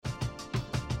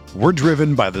We're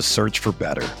driven by the search for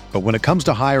better. But when it comes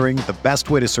to hiring, the best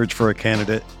way to search for a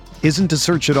candidate isn't to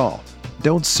search at all.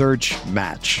 Don't search,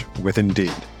 match with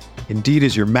Indeed. Indeed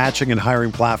is your matching and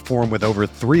hiring platform with over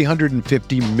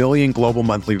 350 million global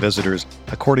monthly visitors,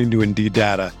 according to Indeed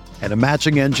data, and a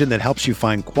matching engine that helps you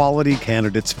find quality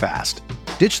candidates fast.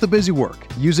 Ditch the busy work.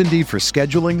 Use Indeed for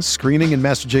scheduling, screening, and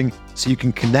messaging so you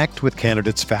can connect with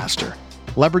candidates faster.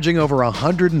 Leveraging over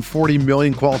 140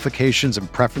 million qualifications and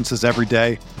preferences every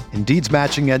day, Indeed's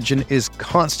matching engine is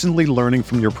constantly learning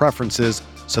from your preferences,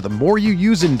 so the more you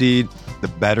use Indeed, the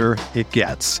better it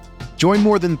gets. Join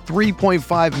more than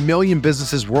 3.5 million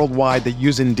businesses worldwide that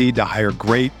use Indeed to hire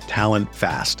great talent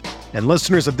fast. And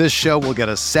listeners of this show will get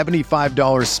a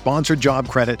 $75 sponsored job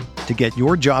credit to get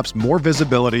your jobs more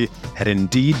visibility at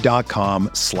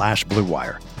Indeed.com/Blue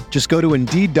Wire. Just go to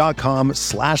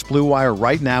Indeed.com/Blue Wire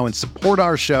right now and support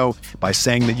our show by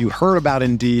saying that you heard about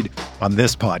Indeed on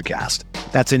this podcast.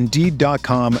 That's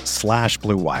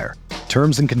Indeed.com/Blue Wire.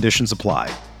 Terms and conditions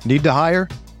apply. Need to hire?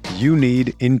 You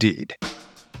need Indeed.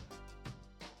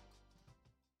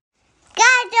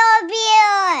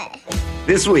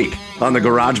 This week on the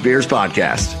Garage Beers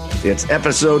podcast, it's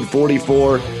episode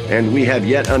 44, and we have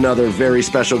yet another very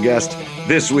special guest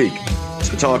this week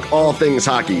to talk all things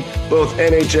hockey, both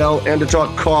NHL and to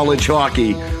talk college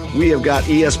hockey. We have got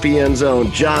ESPN's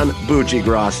own John Bucci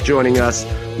joining us.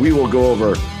 We will go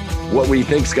over what we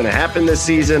think is going to happen this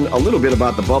season, a little bit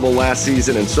about the bubble last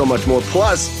season, and so much more.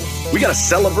 Plus, we got to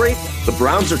celebrate. The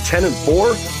Browns are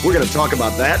 10-4. We're going to talk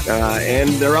about that and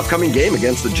their upcoming game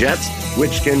against the Jets,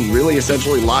 which can really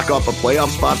essentially lock up a playoff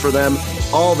spot for them.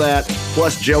 All that,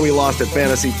 plus Joey lost at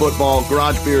fantasy football,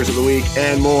 Garage Beers of the Week,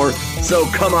 and more. So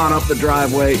come on up the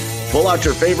driveway, pull out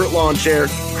your favorite lawn chair,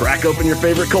 crack open your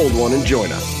favorite cold one, and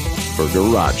join us for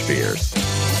Garage Beers.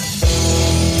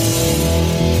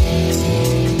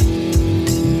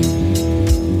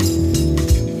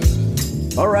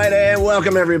 All right, and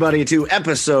welcome everybody to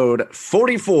episode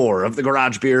 44 of the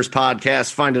Garage Beers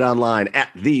podcast. Find it online at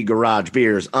The Garage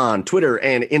Beers on Twitter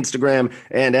and Instagram,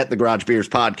 and at The Garage Beers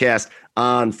podcast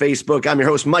on Facebook. I'm your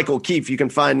host, Michael Keefe. You can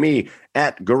find me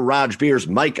at Garage Beers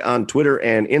Mike on Twitter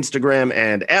and Instagram.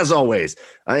 And as always,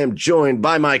 I am joined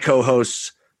by my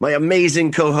co-hosts, my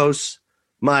amazing co-hosts,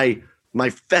 my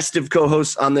festive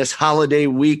co-hosts on this holiday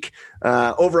week.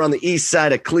 Over on the east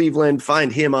side of Cleveland,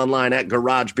 find him online at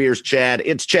Garage Beers Chad.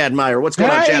 It's Chad Meyer. What's going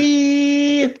on,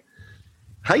 Chad?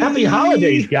 Hi. Happy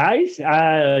holidays, guys.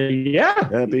 Yeah.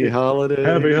 Happy holidays.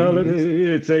 Happy holidays.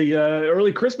 It's a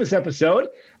early Christmas episode.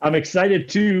 I'm excited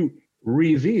to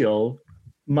reveal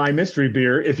my mystery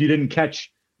beer. If you didn't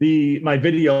catch my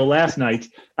video last night,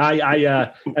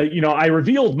 I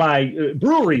revealed my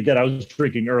brewery that I was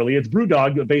drinking early. It's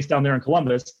Brewdog, based down there in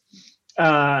Columbus.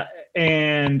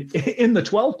 And in the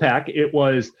 12-pack, it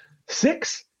was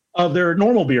 6 of their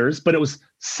normal beers, but it was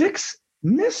 6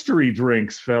 mystery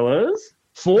drinks, fellas.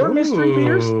 4 mystery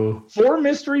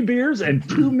beers, and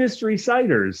 2 mystery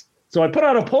ciders. So I put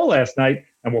out a poll last night,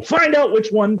 and we'll find out which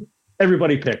one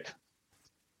everybody picked.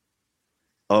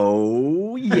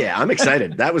 Oh, yeah. I'm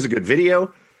excited. That was a good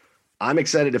video. I'm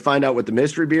excited to find out what the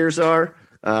mystery beers are.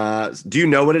 Do you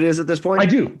know what it is at this point? I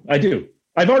do.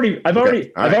 I've already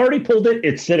pulled it.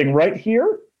 It's sitting right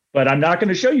here, but I'm not going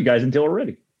to show you guys until we're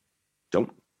ready.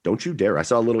 Don't you dare. I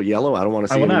saw a little yellow. I don't want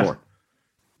to see anymore.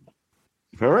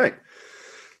 All right.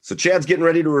 So Chad's getting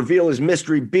ready to reveal his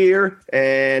mystery beer.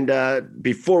 And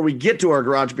before we get to our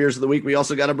Garage Beers of the Week, we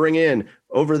also got to bring in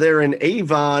over there in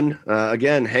Avon,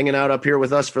 again, hanging out up here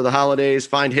with us for the holidays.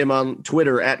 Find him on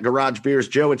Twitter at Garage Beers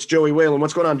Joe. It's Joey Whalen.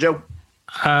 What's going on, Joe?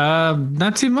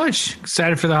 Not too much.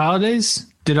 Excited for the holidays.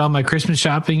 Did all my Christmas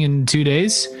shopping in 2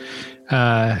 days,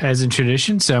 as in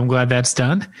tradition. So I'm glad that's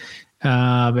done.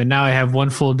 And now I have 1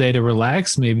 full day to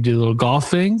relax, maybe do a little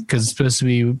golfing, because it's supposed to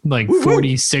be like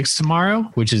 46 tomorrow,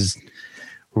 which is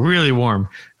really warm.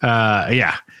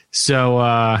 Yeah. So,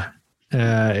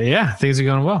 things are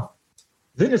going well.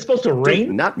 Isn't it supposed to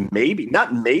rain? Not maybe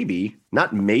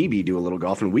do a little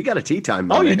golfing. We got a tea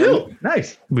time. Oh, you do?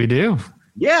 Nice. We do.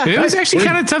 Yeah. It was actually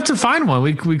kind of tough to find one.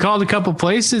 We called a couple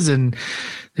places and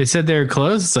they said they were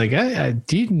closed. It's like,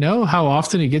 do you know how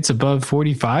often it gets above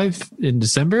 45 in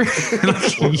December?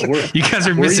 You guys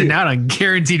are missing out on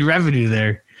guaranteed revenue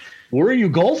there. Where are you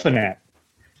golfing at?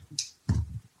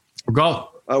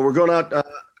 We're going out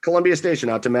Columbia Station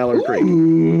out to Mallard Creek.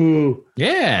 Ooh.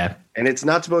 Yeah. And it's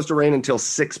not supposed to rain until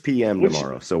 6 p.m.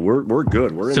 tomorrow. So we're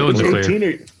good. We're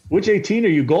in which 18 are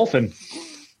you golfing?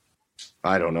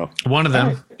 I don't know. One of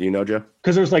them. Do you know, Joe?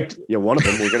 Because there's like one of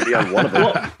them. We're going to be on one of them.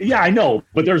 Well, yeah, I know,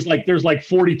 but there's like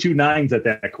 42 nines at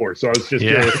that course. So I was just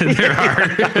curious. There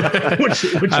are. which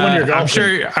one you're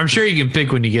golfing. I'm sure you can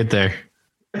pick when you get there.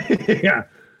 Yeah.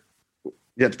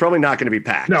 Yeah, it's probably not going to be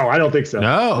packed. No, I don't think so.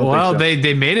 No, well,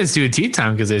 they made us do a tee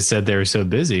time because they said they were so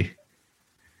busy.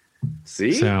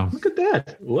 See? So look at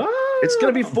that. Wow. It's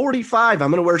going to be 45.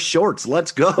 I'm going to wear shorts.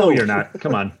 Let's go. No, you're not.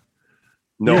 Come on.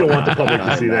 No, you don't want the public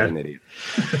to see I'm that. an idiot.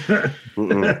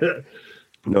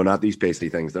 No, not these pasty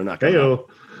things. They're not going Hey-o.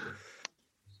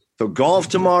 So golf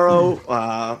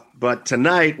tomorrow, but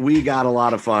tonight we got a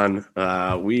lot of fun.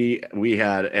 We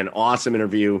had an awesome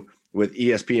interview with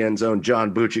ESPN's own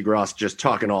John Bucci just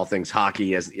talking all things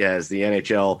hockey as the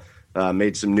NHL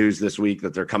made some news this week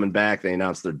that they're coming back. They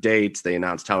announced their dates. They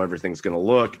announced how everything's going to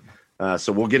look.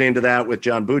 So we'll get into that with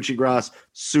John Bucci.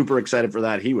 Super excited for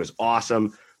that. He was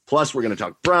awesome. Plus, we're going to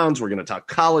talk Browns. We're going to talk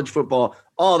college football,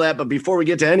 all that. But before we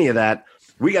get to any of that,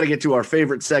 we got to get to our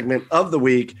favorite segment of the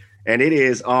week, and it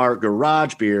is our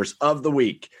Garage Beers of the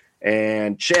Week.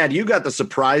 And Chad, you got the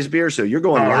surprise beer, so you're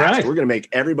going last. Right. We're going to make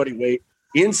everybody wait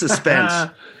in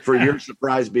suspense for your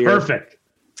surprise beer. Perfect.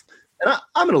 And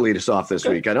I'm going to lead us off this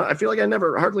week. I feel like I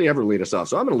hardly ever lead us off,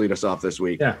 so I'm going to lead us off this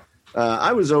week. Yeah.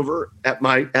 I was over at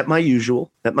my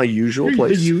usual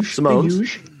place,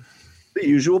 Simone's. The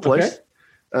usual place.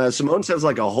 Okay. Simone's has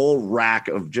like a whole rack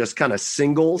of just kind of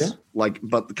singles,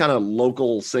 but kind of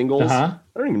local singles. I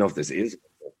don't even know if this is,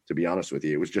 to be honest with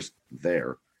you. It was just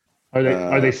there.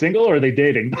 Are they single or are they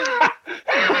dating?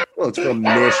 Well, it's from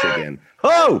Michigan.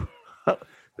 Oh,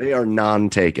 they are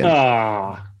non-taken.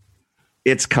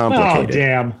 It's complicated. Oh,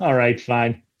 damn. All right,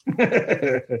 fine.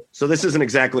 So this isn't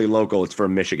exactly local. It's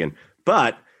from Michigan.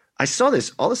 But I saw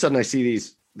this. All of a sudden, I see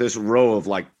this row of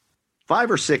like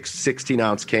 5 or 6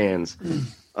 16-ounce cans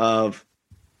of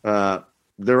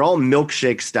they're all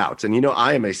milkshake stouts. And,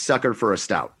 I am a sucker for a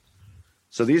stout.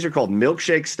 So these are called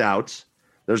milkshake stouts.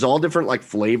 There's all different like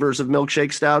flavors of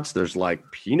milkshake stouts. There's like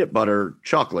peanut butter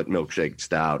chocolate milkshake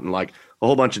stout and like a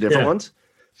whole bunch of different ones.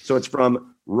 So it's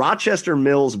from Rochester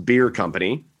Mills Beer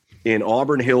Company in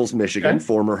Auburn Hills, Michigan,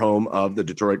 former home of the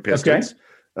Detroit Pistons.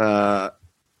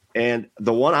 And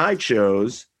the one I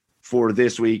chose for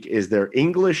this week is their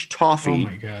English Toffee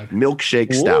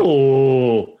milkshake stout.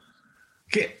 Ooh.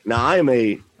 Now I'm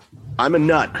a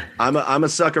nut. I'm a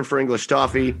sucker for English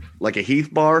toffee, like a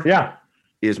Heath bar. Yeah.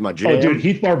 Is my jam. Oh, dude,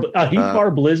 Heath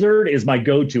Bar Blizzard is my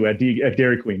go-to at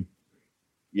Dairy Queen.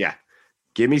 Yeah.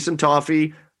 Give me some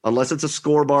toffee, unless it's a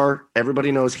Score bar.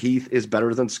 Everybody knows Heath is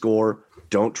better than Score.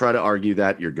 Don't try to argue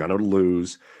that. You're going to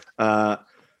lose.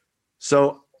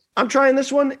 So I'm trying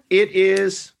this one.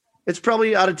 It's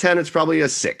probably out of 10. It's probably a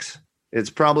 6.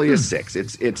 It's probably a 6.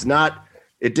 It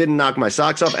didn't knock my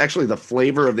socks off. Actually, the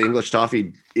flavor of the English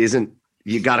toffee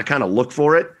you got to kind of look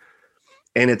for it.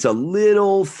 And it's a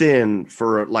little thin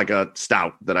for like a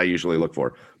stout that I usually look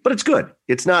for, but it's good.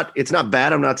 It's not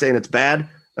bad. I'm not saying it's bad,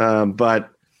 but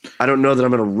I don't know that I'm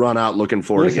going to run out looking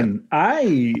for it again.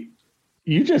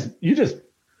 You just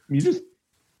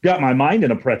got my mind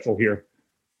in a pretzel here.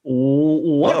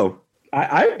 What?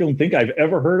 I don't think I've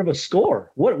ever heard of a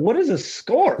Score. What is a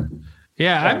Score?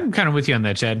 Yeah, I'm kind of with you on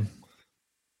that, Chad.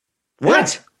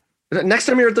 What? Yeah. Next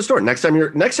time you're at the store, next time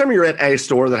you're at a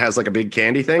store that has like a big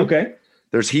candy thing. Okay.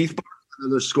 There's Heath Bar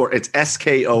and there's Score. It's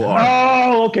SKOR.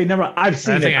 Oh, okay. Never. I've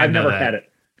seen it. I've never had it.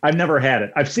 I've never had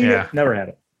it. I've seen it. Never had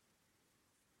it.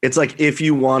 It's like if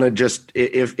you want to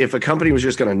if a company was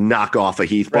just going to knock off a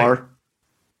Heath Bar,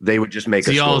 they would just make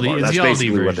a Score bar. That's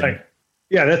basically what they.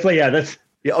 Yeah, that's like that's.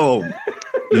 Yeah. Oh,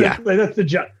 yeah. That's the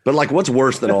giant. But like, what's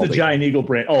worse than Aldi? The Giant Eagle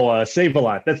brand. Oh, Save a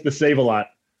Lot. That's the Save a Lot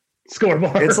Score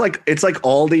bar. It's like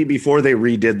Aldi before they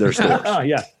redid their stores.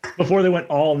 Yeah, before they went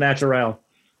all natural.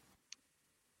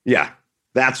 Yeah,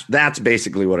 that's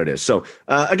basically what it is. So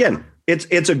again,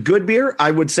 it's a good beer.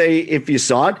 I would say if you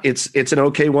saw it, it's an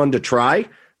okay one to try.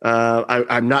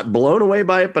 I'm not blown away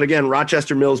by it, but again,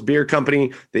 Rochester Mills Beer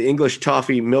Company, the English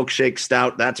Toffee Milkshake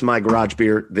Stout. That's my garage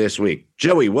beer this week.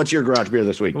 Joey, what's your garage beer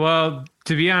this week? Well,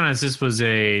 to be honest, this was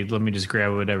let me just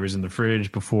grab whatever's in the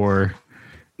fridge before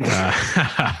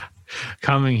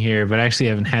coming here, but I actually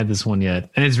haven't had this one yet.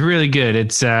 And it's really good.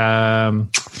 It's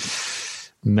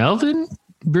Melvin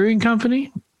Brewing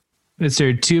Company. It's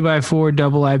their 2x4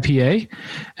 double IPA,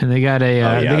 and they got they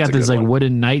got this like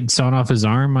wooden knight sawn off his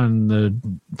arm on the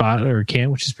bottle or can,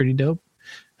 which is pretty dope.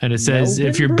 And it says,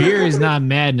 if your beer is not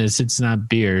madness, it's not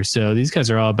beer. So these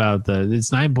guys are all about it's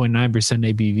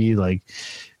 9.9% ABV. Like,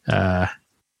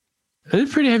 it's a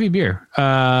pretty heavy beer,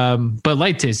 but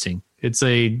light tasting. It's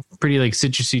a pretty like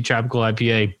citrusy tropical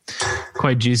IPA,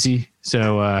 quite juicy.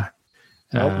 So,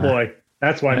 oh boy.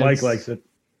 That's why Mike likes it.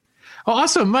 Oh,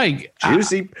 also, Mike,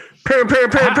 juicy. How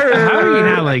are you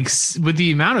not with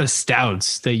the amount of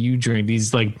stouts that you drink?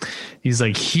 These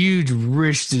huge,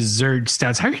 rich dessert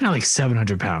stouts. How are you not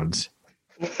 700 pounds?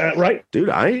 Right, dude.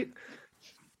 I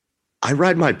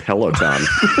ride my Peloton.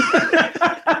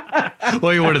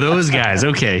 Well, you're one of those guys.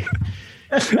 Okay.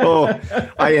 Oh,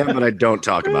 I am, but I don't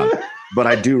talk about it. But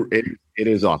I do. It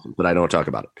is awesome, but I don't talk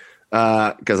about it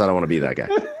because I don't want to be that guy.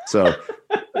 So,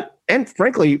 and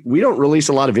frankly, we don't release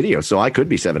a lot of videos, so I could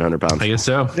be 700 pounds. I guess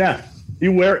so. Yeah,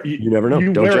 you wear. You never know.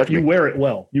 You don't wear judge it. You me. wear it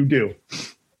well. You do.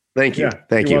 Thank you. Yeah,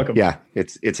 Thank you. welcome. Yeah,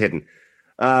 it's hidden.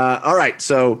 All right,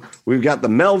 so we've got the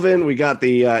Melvin, we got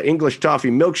the English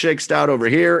Toffee Milkshake Stout over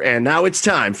here, and now it's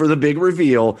time for the big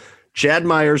reveal. Chad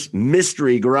Myers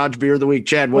Mystery Garage Beer of the Week.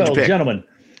 Chad, what'd you pick? Gentlemen,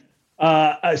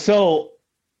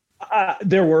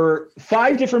 there were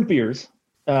 5 different beers.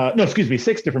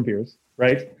 6 different beers,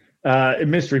 right?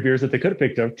 Mystery beers that they could have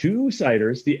picked up, 2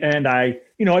 ciders. And I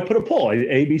put a poll,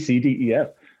 A, B, C, D, E, F.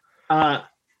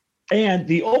 And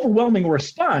the overwhelming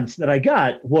response that I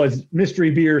got was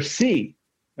mystery beer C.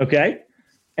 Okay.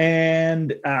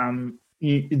 And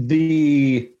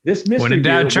this mystery when in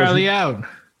doubt, beer Charlie out.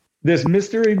 This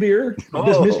mystery beer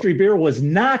was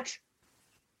not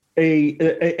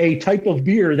a type of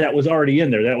beer that was already in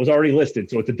there, that was already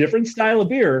listed. So it's a different style of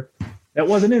beer that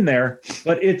wasn't in there,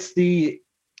 but it's the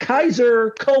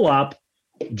Kaiser Co-op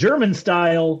German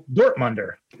style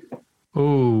Dortmunder.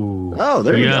 Ooh. Oh,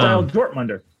 there you German go. style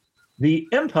Dortmunder. The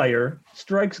Empire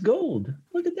strikes gold.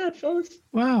 Look at that, fellas.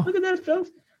 Wow. Look at that, fellas.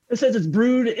 It says it's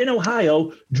brewed in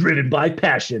Ohio, driven by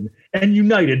passion, and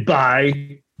united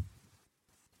by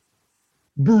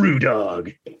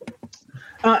Brewdog.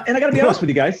 And I got to be honest with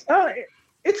you guys,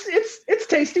 it's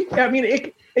tasty. I mean,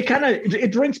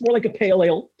 it drinks more like a pale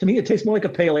ale to me. It tastes more like a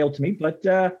pale ale to me, but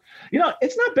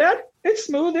it's not bad. It's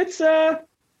smooth. It's kind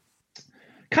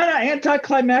of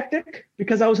anticlimactic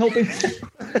because I was hoping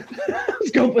I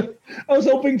was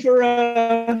hoping for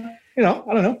I don't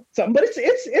know, something, but it's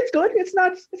good. It's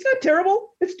not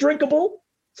terrible. It's drinkable.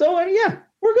 So yeah,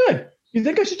 we're good. You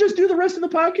think I should just do the rest of the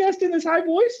podcast in this high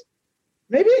voice?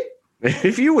 Maybe.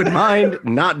 If you would mind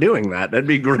not doing that, that'd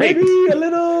be great. Maybe a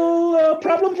little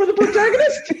problem for the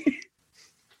protagonist.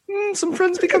 Some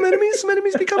friends become enemies. Some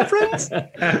enemies become friends.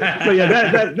 So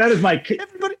yeah, that is my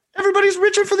everybody's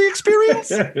richer for the experience.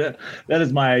 That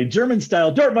is my German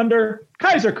style Dortmunder,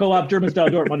 Kaiser Co-op German style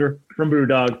Dortmunder from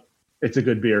Brewdog. It's a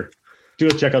good beer. Do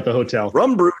check out the hotel.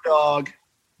 From Brewdog,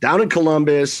 down in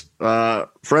Columbus.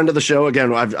 Friend of the show.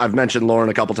 Again, I've mentioned Lauren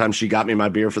a couple times. She got me my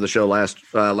beer for the show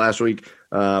last week.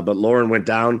 But Lauren went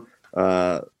down.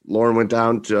 Lauren went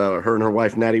down to her and her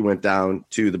wife Nettie went down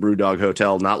to the Brewdog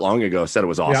Hotel not long ago. Said it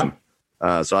was awesome.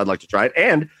 Yeah. So I'd like to try it.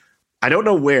 And I don't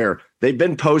know where they've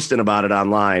been posting about it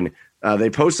online. They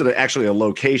posted actually a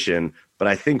location, but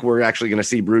I think we're actually going to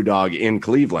see Brewdog in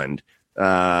Cleveland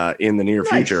in the near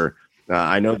future.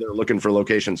 I know they're looking for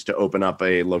locations to open up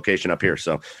a location up here.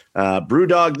 So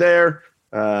Brewdog there.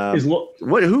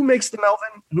 Who makes the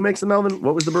Melvin? Who makes the Melvin?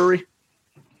 What was the brewery?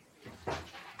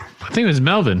 I think it was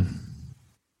Melvin.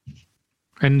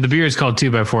 And the beer is called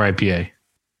 2x4 IPA.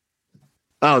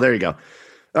 Oh, there you go.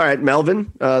 All right,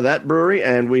 Melvin, that brewery,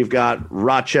 and we've got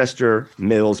Rochester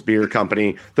Mills Beer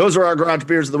Company. Those are our garage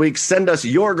beers of the week. Send us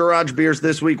your garage beers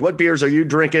this week. What beers are you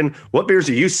drinking? What beers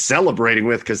are you celebrating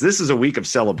with? Because this is a week of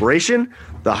celebration,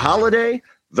 the holiday,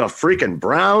 the freaking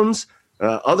Browns,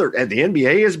 the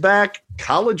NBA is back,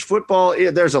 college football.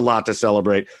 There's a lot to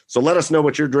celebrate. So let us know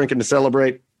what you're drinking to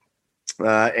celebrate.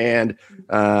 And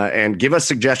give us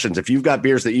suggestions. If you've got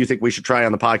beers that you think we should try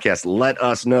on the podcast, let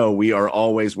us know. We are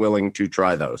always willing to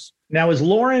try those. Now, is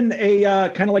Lauren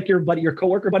a kind of like your buddy, your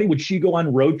coworker buddy? Would she go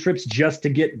on road trips just to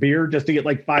get beer, just to get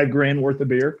like $5,000 worth of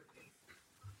beer?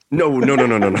 No.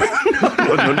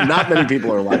 Not many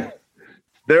people are like.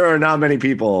 There are not many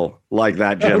people like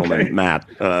that gentleman, okay. Matt.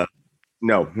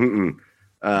 No.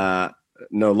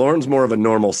 No, Lauren's more of a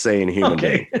normal, sane human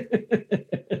being.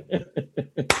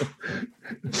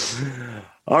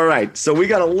 All right, so we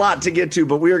got a lot to get to,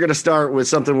 but we are going to start with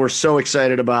something we're so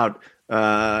excited about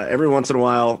every once in a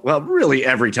while. Well, really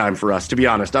every time for us, to be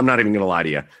honest. I'm not even going to lie to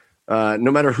you.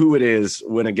 No matter who it is,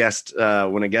 when a guest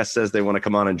says they want to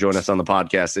come on and join us on the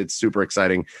podcast, it's super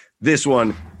exciting. This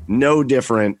one, no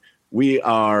different. We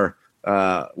had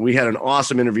an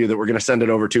awesome interview that we're going to send it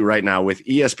over to right now with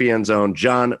ESPN's own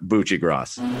John Bucci.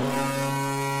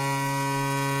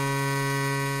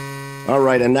 All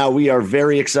right, and now we are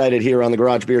very excited here on the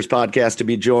Garage Beers podcast to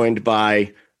be joined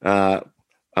by a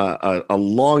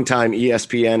longtime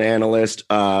ESPN analyst,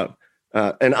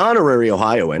 an honorary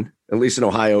Ohioan, at least an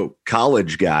Ohio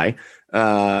college guy.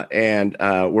 And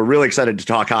we're really excited to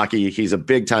talk hockey. He's a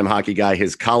big time hockey guy.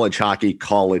 His college hockey.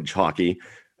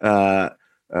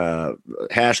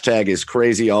 Hashtag is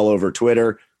crazy all over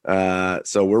Twitter.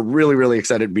 So we're really, really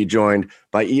excited to be joined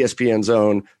by ESPN's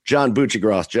own John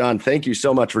Bucci. John, thank you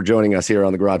so much for joining us here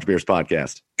on the Garage Beers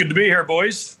podcast. Good to be here,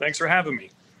 boys. Thanks for having me.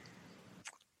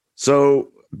 So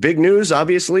big news,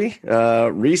 obviously,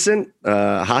 recent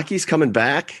hockey's coming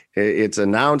back. It's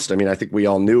announced. I mean, I think we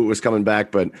all knew it was coming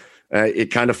back, but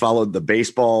it kind of followed the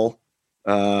baseball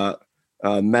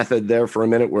method there for a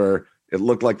minute where it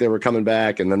looked like they were coming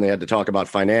back, and then they had to talk about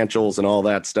financials and all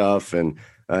that stuff. And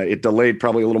it delayed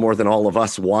probably a little more than all of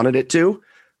us wanted it to.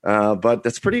 But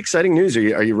that's pretty exciting news.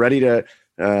 Are you ready to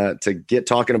get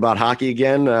talking about hockey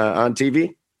again on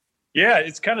TV? Yeah,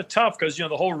 it's kind of tough because, the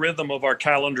whole rhythm of our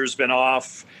calendar has been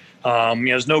off.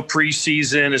 There's no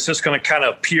preseason. It's just going to kind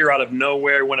of appear out of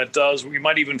nowhere. When it does, we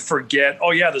might even forget,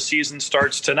 the season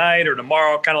starts tonight or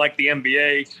tomorrow, kind of like the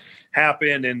NBA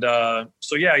happened. And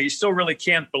you still really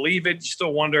can't believe it. You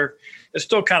still wonder. It's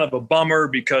still kind of a bummer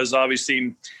because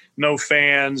obviously no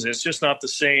fans. It's just not the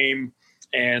same.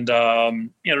 And,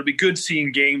 it'll be good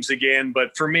seeing games again.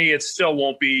 But for me, it still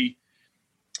won't be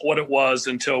what it was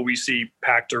until we see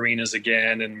packed arenas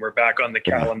again and we're back on the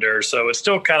calendar. So it's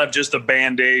still kind of just a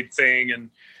Band-Aid thing.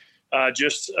 And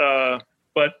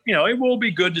but it will be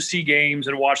good to see games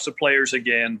and watch the players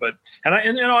again. But,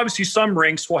 and obviously some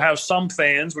rinks will have some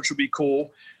fans, which will be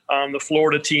cool. The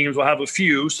Florida teams will have a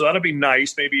few, so that'll be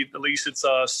nice. Maybe at least it's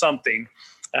something.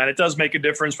 And it does make a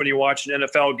difference when you watch an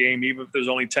NFL game, even if there's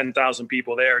only 10,000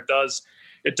 people there.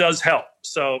 It does help.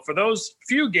 So for those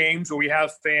few games where we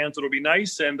have fans, it'll be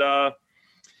nice. And I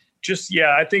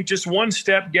think just one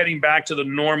step getting back to the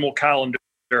normal calendar,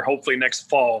 hopefully next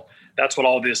fall. That's what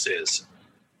all this is.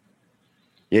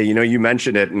 Yeah, you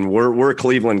mentioned it, and we're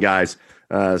Cleveland guys.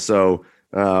 So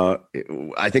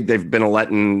I think they've been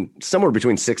letting somewhere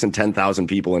between 6,000 and 10,000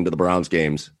 people into the Browns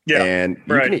games. Yeah, and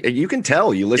you can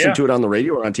tell. You listen to it on the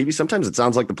radio or on TV. Sometimes it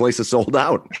sounds like the place is sold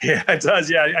out. Yeah, it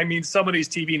does. Yeah, I mean, some of these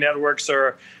TV networks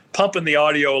are pumping the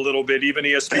audio a little bit, even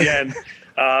ESPN.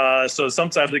 So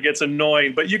sometimes it gets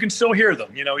annoying, but you can still hear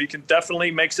them. You can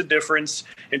definitely makes a difference.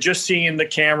 And just seeing the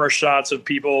camera shots of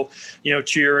people,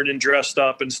 cheering and dressed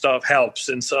up and stuff helps.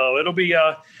 And so it'll be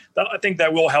I think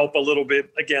that will help a little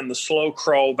bit. Again, the slow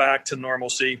crawl back to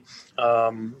normalcy.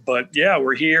 But yeah,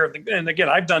 we're here. And again,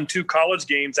 I've done 2 college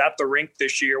games at the rink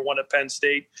this year, one at Penn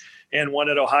State and one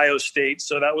at Ohio State.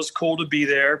 So that was cool to be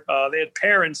there. They had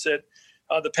parents at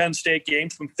the Penn State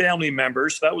games from family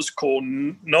members. So that was cool.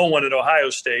 No one at Ohio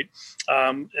State.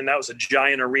 And that was a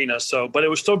giant arena. But it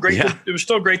was still great. Yeah. It was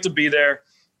still great to be there.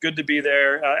 Good to be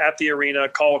there at the arena,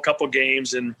 call a couple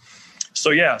games. And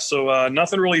so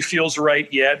nothing really feels right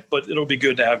yet, but it'll be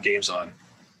good to have games on.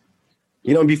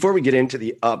 Before we get into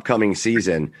the upcoming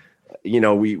season,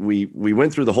 we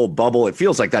went through the whole bubble. It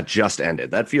feels like that just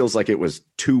ended. That feels like it was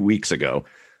 2 weeks ago.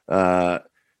 And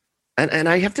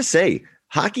I have to say,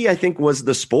 hockey, I think, was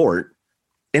the sport,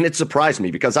 and it surprised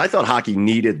me because I thought hockey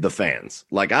needed the fans.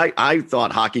 Like I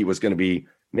thought hockey was going to be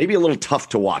maybe a little tough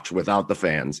to watch without the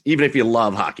fans, even if you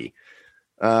love hockey.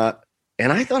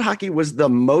 And I thought hockey was the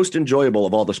most enjoyable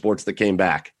of all the sports that came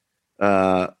back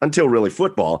until really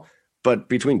football. But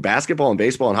between basketball and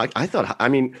baseball and hockey,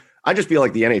 I just feel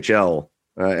like the NHL,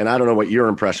 and I don't know what your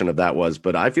impression of that was,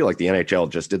 but I feel like the NHL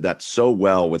just did that so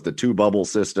well with the 2 bubble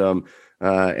system.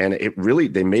 And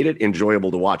they made it enjoyable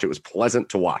to watch. It was pleasant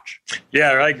to watch.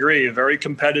 Yeah, I agree. Very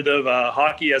competitive.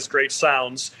 Hockey has great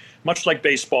sounds. Much like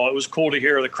baseball, it was cool to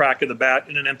hear the crack of the bat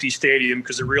in an empty stadium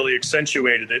because it really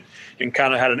accentuated it and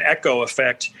kind of had an echo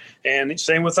effect. And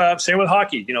same with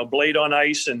hockey, blade on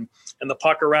ice and the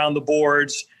puck around the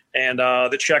boards and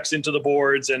the checks into the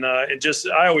boards. And I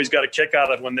always got a kick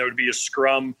out of when there would be a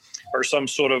scrum or some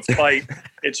sort of fight.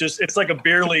 It's like a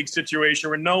beer league situation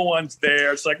where no one's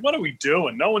there. It's like, what are we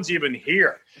doing? No one's even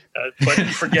here. But you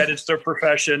forget it's their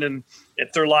profession and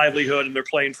it's their livelihood and they're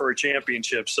playing for a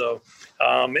championship. So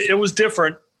it was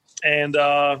different. And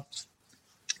but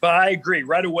I agree.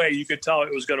 Right away, you could tell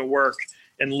it was going to work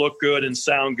and look good and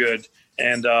sound good.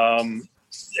 And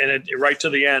right to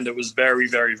the end, it was very,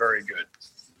 very, very good.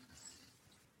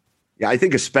 Yeah, I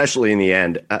think especially in the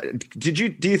end. Do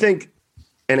you think?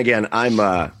 And again, I'm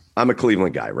a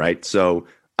Cleveland guy, right? So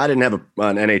I didn't have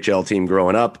an NHL team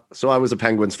growing up, so I was a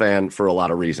Penguins fan for a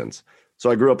lot of reasons. So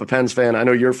I grew up a Pens fan. I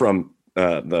know you're from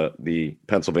the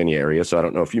Pennsylvania area, so I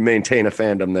don't know if you maintain a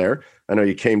fandom there. I know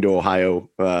you came to Ohio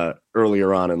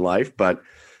earlier on in life, but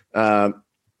I'll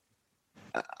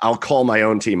call my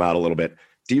own team out a little bit.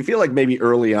 do you feel like maybe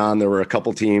early on there were a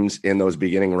couple teams in those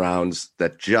beginning rounds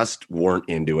that just weren't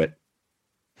into it?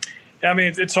 I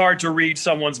mean, it's hard to read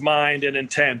someone's mind and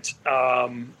intent.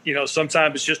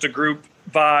 Sometimes it's just a group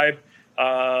vibe.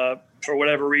 For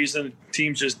whatever reason,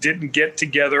 teams just didn't get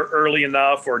together early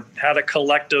enough or had a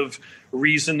collective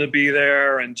reason to be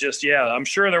there. And just, I'm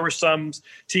sure there were some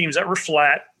teams that were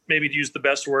flat, maybe to use the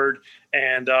best word,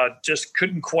 and just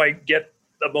couldn't quite get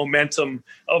the momentum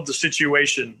of the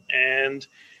situation.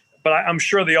 But I'm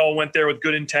sure they all went there with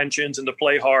good intentions and to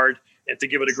play hard and to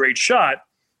give it a great shot.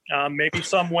 Maybe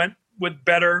some went with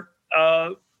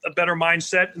a better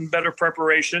mindset and better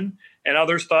preparation, and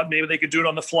others thought maybe they could do it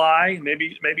on the fly.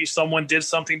 Maybe someone did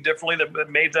something differently that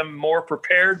made them more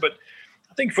prepared. But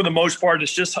I think for the most part,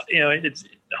 it's just,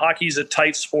 hockey's a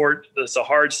tight sport. It's a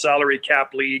hard salary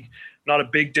cap league, not a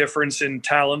big difference in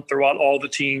talent throughout all the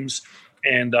teams.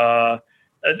 And a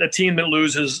team that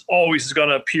loses always is going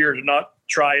to appear to not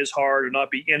try as hard or not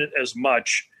be in it as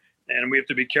much. And we have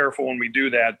to be careful when we do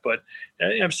that. But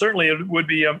certainly it would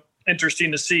be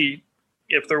interesting to see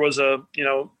if there was a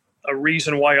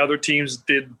reason why other teams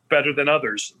did better than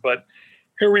others. But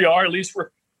here we are, at least we're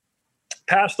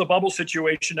past the bubble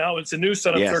situation now. It's a new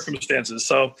set of circumstances.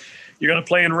 So you're going to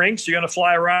play in rinks, you're going to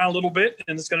fly around a little bit,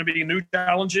 and it's going to be new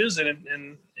challenges,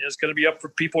 and it's going to be up for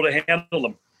people to handle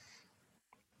them.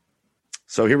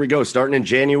 So here we go, starting in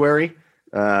January.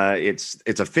 It's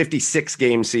a 56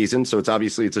 game season, so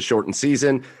it's a shortened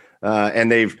season,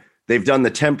 and they've done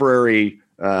the temporary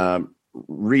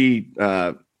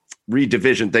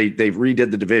redivision. They've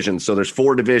redid the divisions, so there's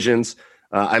 4 divisions.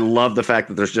 I love the fact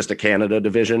that there's just a Canada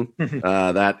division.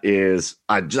 That's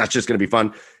just going to be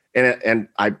fun, and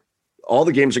all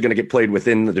the games are going to get played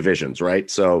within the divisions,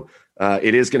 right? So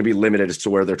it is going to be limited as to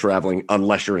where they're traveling.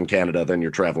 Unless you're in Canada, then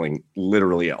you're traveling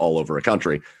literally all over a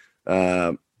country.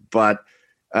 But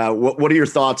what are your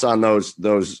thoughts on those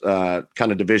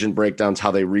kind of division breakdowns,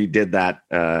 how they redid that?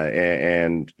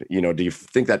 And do you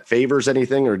think that favors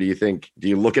anything, or do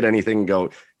you look at anything and go,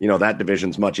 that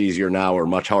division's much easier now or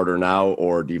much harder now,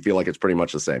 or do you feel like it's pretty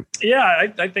much the same? Yeah,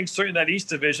 I think certainly that East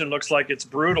division looks like it's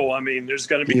brutal. I mean, there's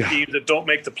going to be teams that don't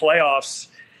make the playoffs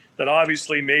that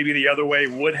obviously maybe the other way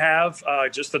would have.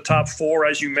 Just the top 4,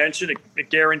 as you mentioned, it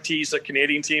guarantees a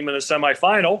Canadian team in a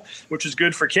semifinal, which is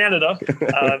good for Canada.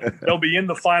 They'll be in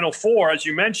the final 4, as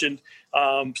you mentioned.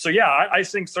 I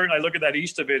think certainly I look at that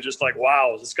East division just like,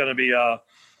 wow, it's going to be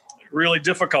really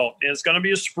difficult. And it's going to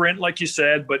be a sprint, like you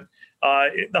said, but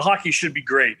the hockey should be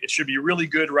great. It should be really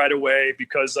good right away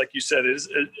because, like you said, it is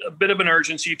a bit of an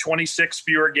urgency, 26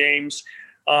 fewer games.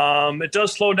 It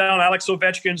does slow down Alex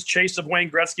Ovechkin's chase of Wayne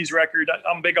Gretzky's record.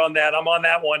 I'm big on that. I'm on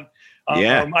that one.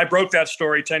 I broke that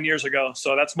story 10 years ago,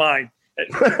 so that's mine.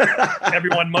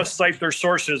 Everyone must cite their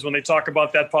sources when they talk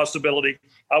about that possibility.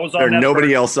 I was on that.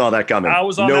 Nobody else saw that coming. I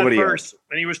was on that first,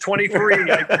 and he was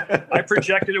 23. I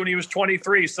projected it when he was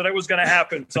 23, so that was going to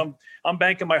happen. So I'm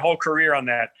banking my whole career on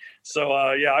that. So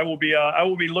I will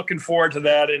be looking forward to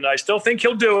that, and I still think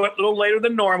he'll do it a little later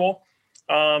than normal.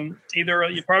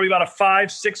 Probably about a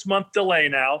 5-6 month delay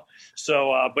now.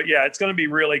 So, but yeah, it's going to be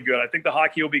really good. I think the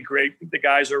hockey will be great. The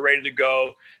guys are ready to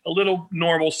go. A little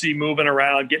normalcy moving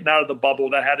around, getting out of the bubble.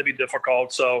 That had to be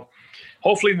difficult. So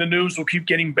hopefully the news will keep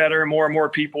getting better. More and more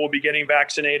people will be getting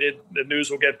vaccinated. The news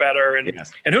will get better.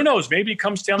 And who knows, maybe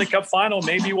come Stanley Cup final,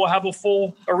 maybe we'll have a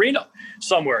full arena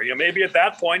somewhere. Maybe at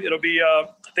that point it'll be,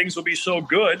 things will be so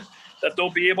good that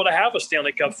they'll be able to have a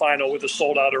Stanley Cup final with a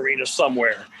sold-out arena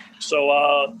somewhere.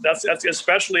 So that's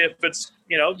especially if it's,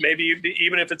 maybe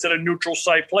even if it's at a neutral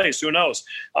site place, who knows?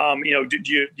 Do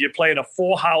you play in a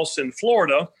full house in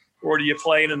Florida, or do you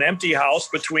play in an empty house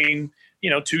between,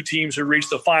 2 teams who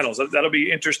reach the finals? That'll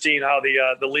be interesting how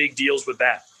the league deals with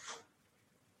that.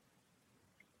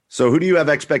 So who do you have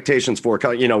expectations for?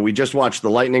 We just watched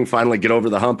the Lightning finally get over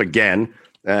the hump again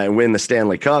and win the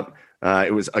Stanley Cup.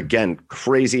 It was, again,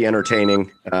 crazy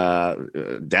entertaining.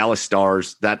 Dallas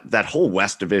Stars, that whole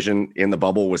West division in the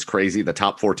bubble was crazy. The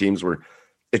top 4 teams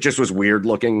it just was weird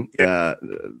looking.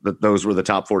 Those were the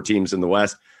top 4 teams in the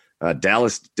West.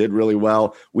 Dallas did really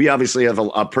well. We obviously have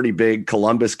a pretty big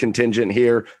Columbus contingent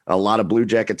here. A lot of Blue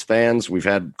Jackets fans. We've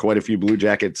had quite a few Blue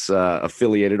Jackets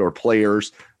affiliated or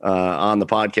players on the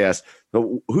podcast. But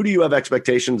who do you have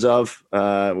expectations of?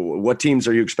 What teams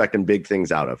are you expecting big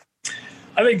things out of?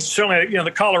 I think certainly, the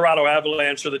Colorado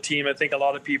Avalanche are the team I think a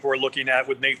lot of people are looking at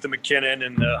with Nathan McKinnon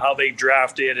and how they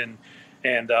drafted and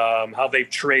how they've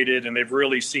traded, and they've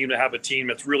really seemed to have a team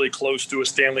that's really close to a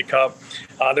Stanley Cup.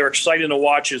 They're exciting to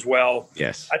watch as well.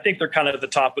 Yes. I think they're kind of at the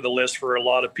top of the list for a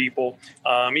lot of people.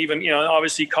 Even,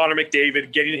 obviously Connor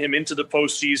McDavid, getting him into the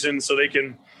postseason so they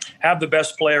can – have the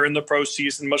best player in the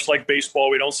postseason. Much like baseball,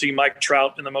 we don't see Mike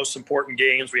Trout in the most important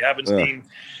games. We haven't seen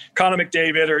Connor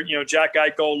McDavid or, Jack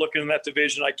Eichel looking in that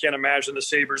division. I can't imagine the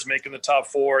Sabres making the top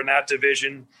 4 in that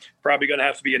division. Probably going to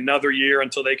have to be another year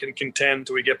until they can contend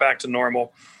until we get back to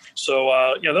normal.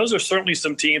 So, those are certainly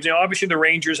some teams. Obviously the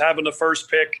Rangers having the first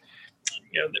pick,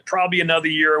 they're probably another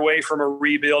year away from a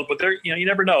rebuild, but they're, you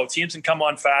never know. Teams can come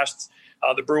on fast.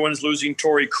 The Bruins losing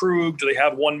Torrey Krug. Do they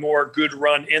have one more good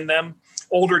run in them?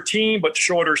 Older team, but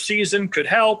shorter season could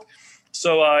help.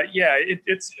 So,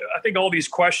 it's. I think all these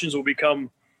questions will become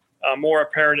more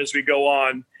apparent as we go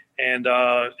on, and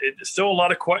it's still a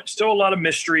lot of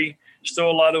mystery,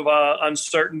 still a lot of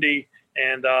uncertainty,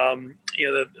 and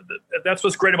that's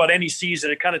what's great about any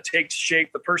season. It kind of takes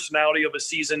shape. The personality of a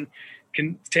season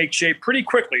can take shape pretty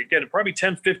quickly. Again, probably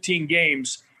 10, 15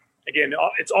 games. Again,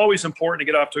 it's always important to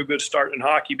get off to a good start in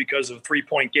hockey because of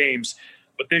 3-point games.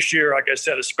 But this year, like I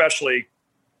said, especially,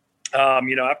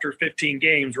 after 15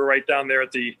 games, we're right down there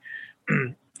at the,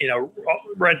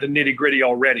 right at the nitty gritty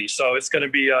already. So it's going to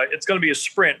be a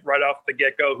sprint right off the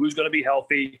get go. Who's going to be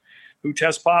healthy? Who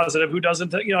tests positive? Who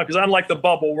doesn't? Because unlike the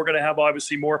bubble, we're going to have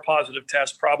obviously more positive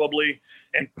tests probably,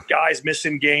 and guys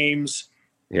missing games.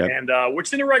 Yep. And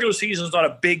which in the regular season is not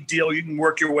a big deal. You can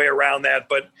work your way around that,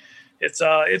 but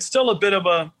it's still a bit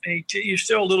of you're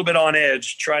still a little bit on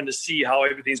edge trying to see how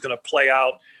everything's going to play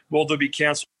out. Will there be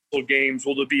canceled games?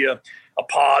 Will there be a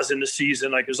pause in the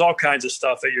season? Like there's all kinds of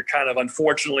stuff that you're kind of,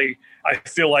 unfortunately, I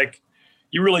feel like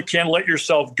you really can't let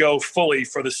yourself go fully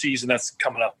for the season that's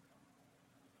coming up.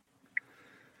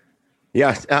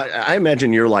 Yeah, I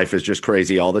imagine your life is just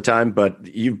crazy all the time,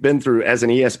 but you've been through, as an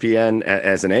ESPN,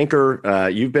 as an anchor,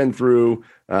 you've been through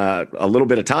a little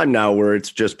bit of time now where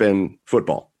it's just been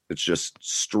football. It's just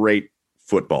straight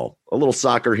football, a little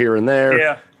soccer here and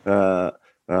there, but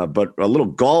a little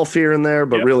golf here and there,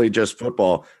 but really just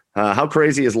football. How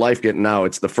crazy is life getting now?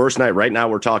 It's the first night. Right now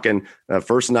we're talking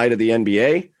first night of the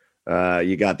NBA.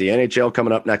 You got the NHL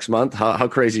coming up next month. How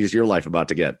crazy is your life about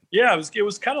to get? Yeah, it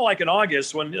was kind of like in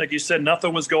August when, like you said,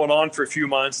 nothing was going on for a few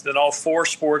months. Then all 4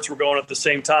 sports were going at the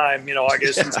same time,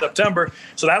 August and September.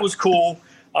 So that was cool.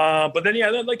 But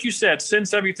then, like you said,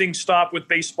 since everything stopped with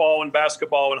baseball and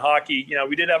basketball and hockey,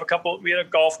 we did have we had a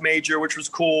golf major, which was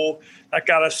cool. That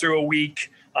got us through a week.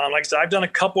 Like I said, I've done a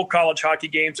couple college hockey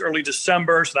games early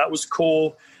December, so that was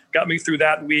cool. Got me through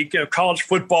that week. College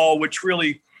football, which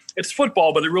really – it's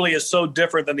football, but it really is so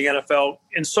different than the NFL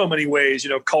in so many ways,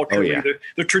 culturally,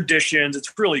 the traditions.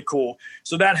 It's really cool.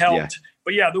 So that helped.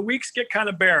 Yeah. But the weeks get kind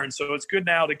of barren. So it's good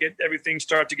now to get everything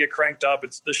start to get cranked up.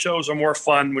 The shows are more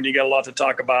fun when you get a lot to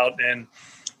talk about. And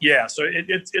so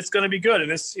it's going to be good. And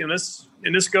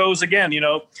this goes again,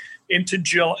 into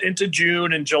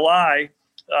June and July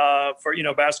for,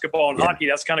 basketball and hockey.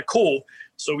 That's kind of cool.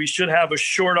 So we should have a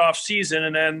short off season,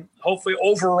 and then hopefully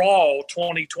overall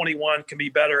 2021 can be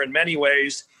better in many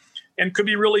ways and could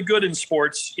be really good in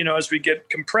sports, as we get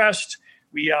compressed,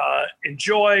 we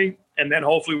enjoy, and then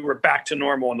hopefully we're back to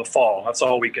normal in the fall. That's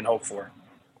all we can hope for.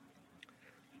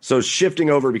 So shifting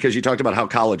over, because you talked about how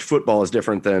college football is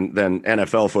different than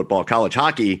NFL football, college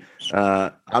hockey,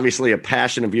 obviously a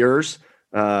passion of yours.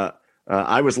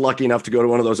 I was lucky enough to go to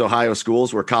one of those Ohio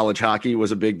schools where college hockey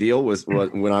was a big deal. Was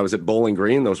when I was at Bowling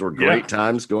Green. Those were great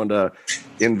times going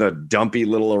in the dumpy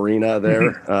little arena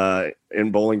there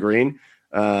in Bowling Green.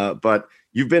 But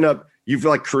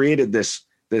you've created this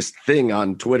thing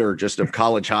on Twitter just of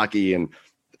college hockey and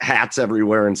hats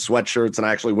everywhere and sweatshirts. And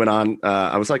I actually went on.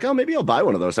 I was like, oh, maybe I'll buy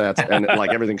one of those hats. And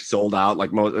everything's sold out.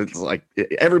 It's like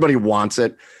everybody wants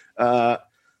it.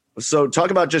 So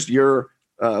talk about just your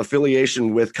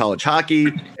affiliation with college hockey.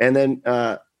 And then,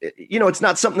 it's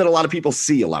not something that a lot of people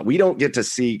see a lot. We don't get to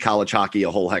see college hockey a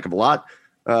whole heck of a lot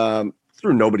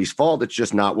through nobody's fault. It's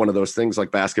just not one of those things like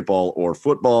basketball or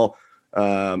football.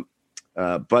 But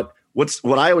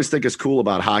what I always think is cool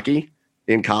about hockey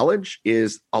in college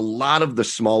is a lot of the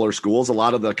smaller schools, a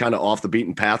lot of the kind of off the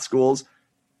beaten path schools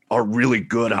are really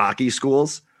good hockey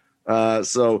schools.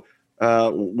 So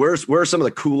where's some of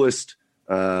the coolest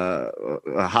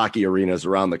hockey arenas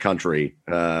around the country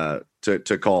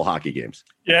to call hockey games?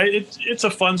 Yeah, it's a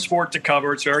fun sport to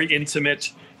cover. It's very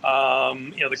intimate.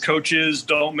 The coaches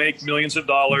don't make millions of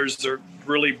dollars. They're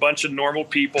really a bunch of normal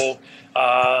people.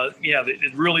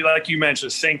 It really, like you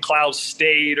mentioned, St. Cloud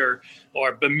State or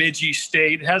Bemidji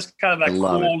State, it has kind of that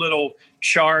cool little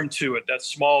charm to it, that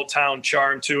small town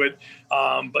charm to it.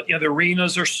 But the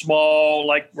arenas are small,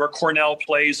 like where Cornell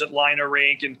plays at Liner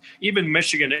Rink, and even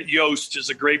Michigan at Yost is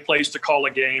a great place to call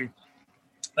a game.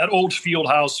 That old field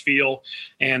house feel,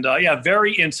 and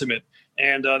very intimate.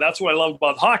 And that's what I love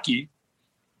about hockey.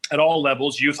 at all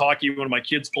levels. Youth hockey, one of my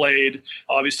kids played,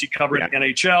 obviously covered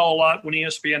NHL a lot when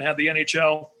ESPN had the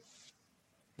NHL.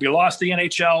 We lost the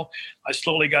NHL. I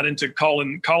slowly got into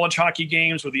calling college hockey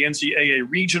games with the NCAA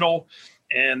regional,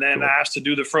 and then asked to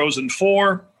do the Frozen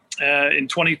Four in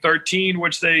 2013,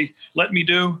 which they let me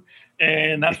do.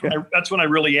 And that's when I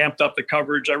really amped up the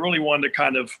coverage. I really wanted to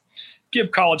kind of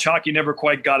give college hockey, never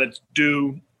quite got its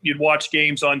due. You'd watch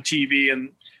games on TV,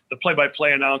 and the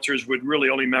play-by-play announcers would really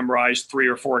only memorize 3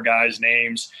 or 4 guys'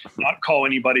 names, not call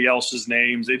anybody else's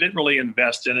names. They didn't really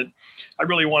invest in it. I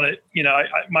really want to,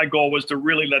 my goal was to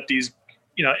really let these,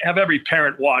 have every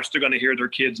parent watch. They're going to hear their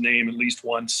kid's name at least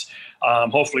once,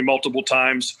 hopefully multiple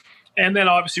times. And then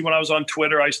obviously when I was on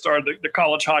Twitter, I started the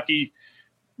college hockey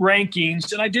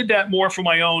rankings, and I did that more for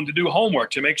my own, to do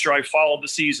homework, to make sure I followed the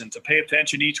season, to pay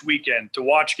attention each weekend, to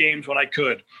watch games when I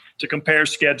could, to compare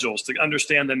schedules, to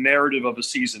understand the narrative of a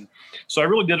season. So I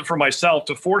really did it for myself,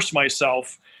 to force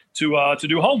myself to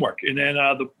do homework. And then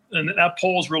that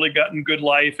poll's really gotten good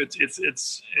life.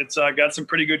 It's got some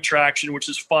pretty good traction, which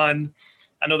is fun.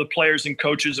 I know the players and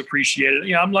coaches appreciate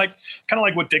it. I'm kind of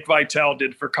like what Dick Vitale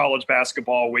did for college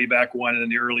basketball way back when in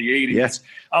the early 80s. Yeah.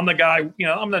 I'm the guy,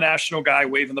 I'm the national guy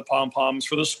waving the pom-poms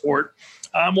for the sport.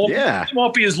 It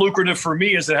won't be as lucrative for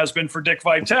me as it has been for Dick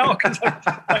Vitale.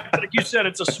 Like you said,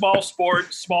 it's a small sport,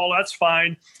 that's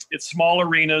fine. It's small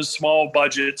arenas, small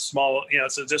budgets, small,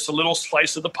 it's just a little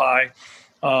slice of the pie.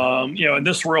 In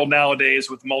this world nowadays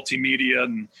with multimedia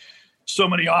and so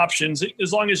many options,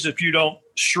 as long as if you don't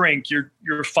shrink, you're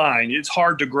fine. It's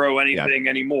hard to grow anything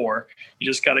anymore. You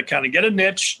just got to kind of get a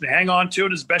niche and hang on to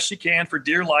it as best you can for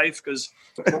dear life, because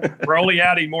we're only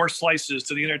adding more slices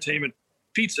to the entertainment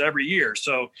pizza every year.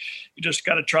 So you just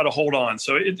got to try to hold on.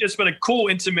 So it's been a cool,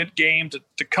 intimate game to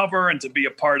cover and to be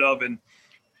a part of. And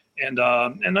then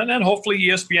hopefully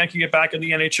ESPN can get back in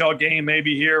the NHL game,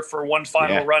 maybe here for one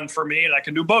final run for me, and I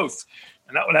can do both.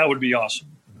 And that would be awesome.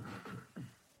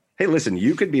 Hey, listen,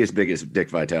 you could be as big as Dick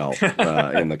Vitale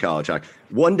in the college hockey.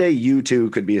 One day you too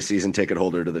could be a season ticket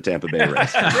holder to the Tampa Bay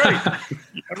Rays. Great.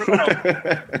 You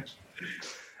never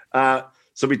know.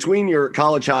 So between your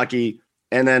college hockey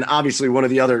and then obviously one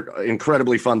of the other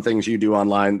incredibly fun things you do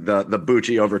online, the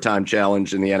Bucci overtime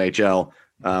challenge in the NHL,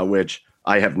 which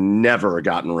I have never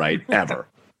gotten right ever.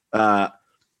 But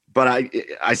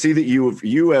I see that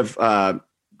you have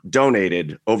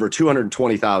donated over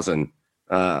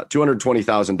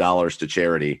 $220,000 to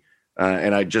charity.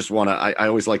 And I just want to, I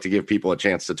always like to give people a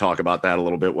chance to talk about that a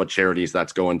little bit, what charities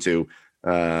that's going to,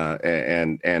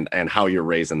 and how you're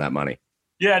raising that money.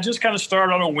 Yeah, just kind of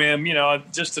started on a whim, I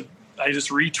just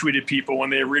retweeted people when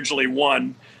they originally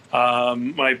won.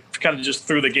 I kind of just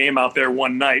threw the game out there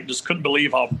one night, just couldn't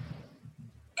believe how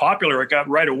popular it got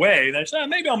right away. And I said,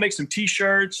 maybe I'll make some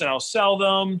t-shirts and I'll sell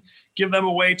them, give them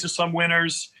away to some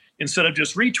winners. Instead of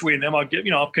just retweeting them, I'll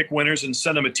pick winners and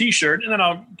send them a t-shirt, and then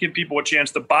I'll give people a chance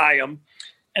to buy them.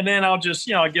 And then I'll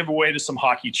just, I'll give away to some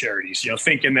hockey charities,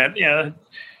 thinking that,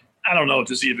 I don't know if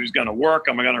this either is going to work.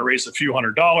 Am I going to raise a few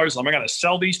 $100s? Am I going to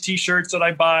sell these t-shirts that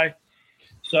I buy?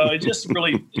 So it just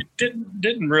really,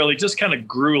 didn't really, just kind of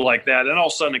grew like that. And all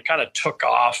of a sudden it kind of took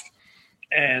off,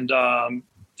 and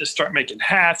just start making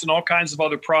hats and all kinds of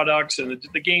other products. And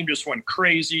the game just went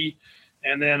crazy.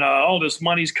 And then all this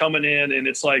money's coming in, and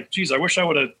it's like, geez, I wish I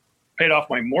would have paid off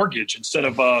my mortgage instead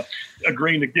of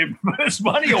agreeing to give this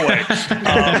money away.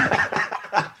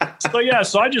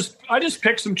 So I just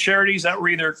picked some charities that were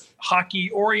either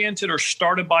hockey oriented or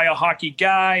started by a hockey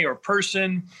guy or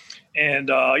person. And,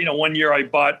 one year I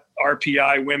bought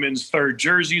RPI women's third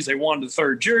jerseys. They wanted the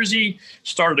third jersey,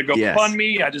 started to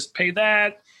GoFundMe. I just paid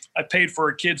that. I paid for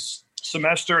a kid's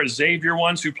semester at Xavier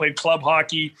once who played club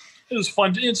hockey. It was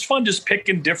fun. It's fun just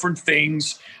picking different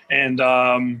things and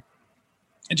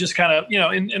just kind of,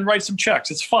 and write some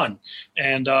checks. It's fun.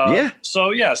 And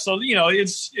So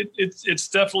it's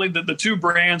definitely the two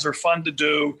brands are fun to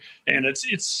do. And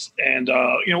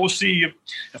we'll see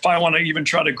if I want to even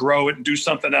try to grow it and do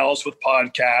something else with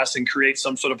podcasts and create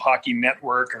some sort of hockey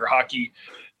network or hockey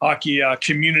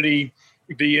community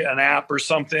via an app or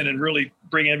something, and really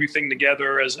bring everything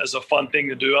together as a fun thing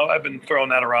to do. I've been throwing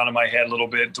that around in my head a little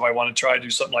bit. Do I want to try to do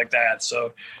something like that?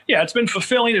 So yeah, it's been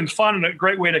fulfilling and fun and a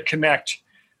great way to connect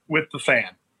with the fan.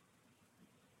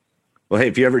 Well, hey,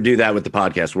 if you ever do that with the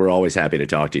podcast, we're always happy to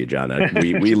talk to you, John.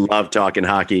 We love talking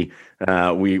hockey.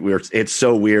 It's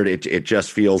so weird. It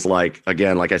just feels like,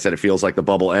 again, like I said, it feels like the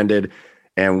bubble ended,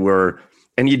 and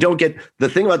you don't get the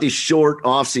thing about these short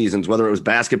off seasons, whether it was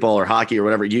basketball or hockey or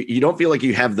whatever, you don't feel like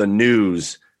you have the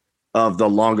news of the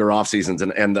longer off seasons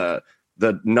and the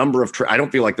number of, I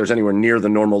don't feel like there's anywhere near the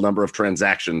normal number of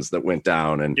transactions that went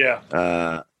down. And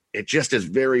it just is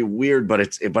very weird, but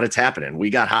it's happening. We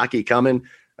got hockey coming.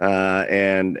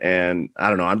 And I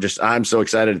don't know. I'm so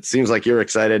excited. It seems like you're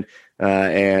excited.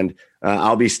 And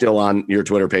I'll be still on your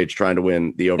Twitter page trying to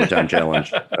win the overtime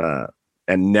challenge,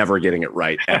 and never getting it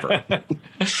right ever.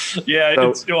 Yeah.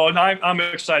 And I'm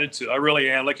excited too. I really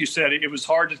am. Like you said, it was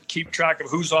hard to keep track of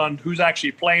who's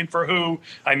actually playing for who.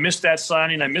 I missed that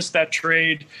signing. I missed that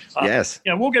trade. Yes.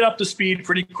 We'll get up to speed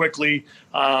pretty quickly.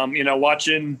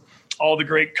 Watching all the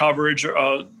great coverage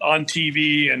on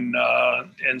TV,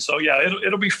 and so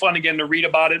it'll be fun again to read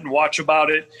about it and watch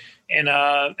about it, and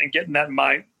get in that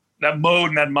mode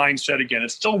and that mindset again.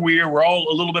 It's still weird. We're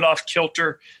all a little bit off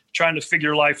kilter, trying to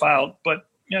figure life out, but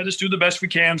just do the best we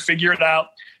can, figure it out,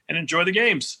 and enjoy the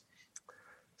games.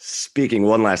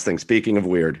 One last thing. Speaking of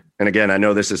weird, and again, I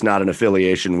know this is not an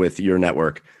affiliation with your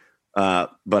network,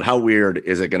 but how weird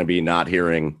is it going to be not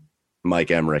hearing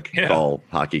Mike Emmerich call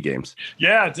hockey games?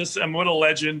 Yeah, what a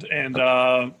legend, and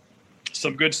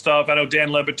some good stuff. I know Dan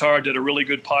Lebatard did a really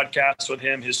good podcast with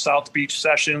him, his South Beach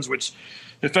Sessions, which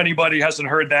if anybody hasn't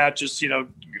heard that, just,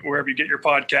 wherever you get your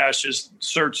podcast, just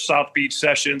search South Beach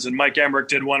Sessions, and Mike Emmerich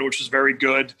did one, which was very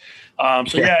good.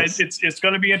 It's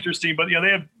going to be interesting, but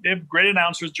they have great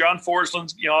announcers. John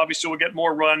Forsland, obviously will get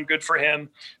more run. Good for him.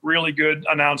 Really good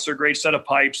announcer. Great set of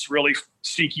pipes. Really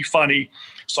sneaky, funny.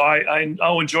 So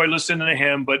I'll enjoy listening to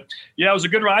him. But it was a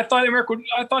good run. I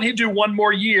thought he'd do one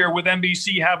more year with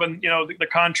NBC having the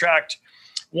contract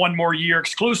one more year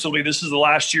exclusively. This is the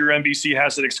last year NBC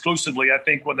has it exclusively. I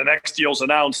think when the next deal's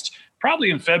announced, probably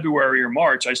in February or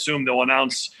March, I assume they'll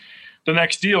announce the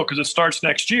next deal because it starts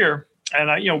next year. And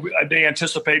they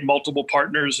anticipate multiple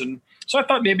partners, and so I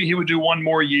thought maybe he would do one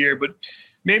more year, but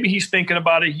maybe he's thinking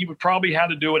about it. He would probably have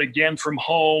to do it again from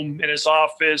home in his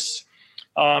office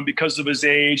because of his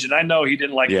age, and I know he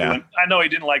didn't like doing. I know he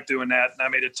didn't like doing that, and I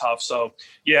made it tough. So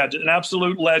an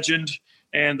absolute legend,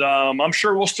 and I'm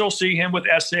sure we'll still see him with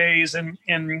essays and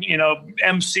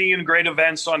MC and great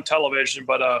events on television.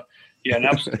 But an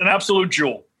absolute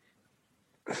jewel.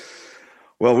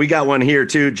 Well, we got one here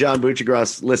too. John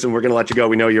Bucci. Listen, we're going to let you go.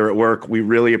 We know you're at work. We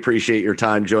really appreciate your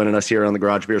time joining us here on the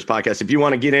Garage Beers podcast. If you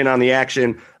want to get in on the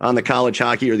action on the college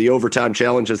hockey or the overtime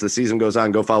challenge as the season goes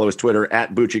on, go follow his Twitter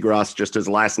at Bucci, just his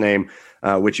last name,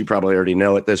 which you probably already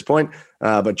know at this point.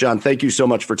 But John, thank you so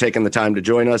much for taking the time to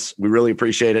join us. We really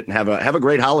appreciate it, and have a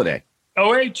great holiday.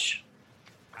 OH.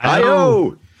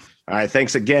 I-O. All right,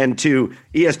 thanks again to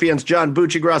ESPN's John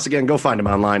Bucci. Again, go find him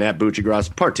online at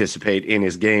Bucci. Participate in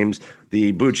his games,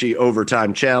 the Bucci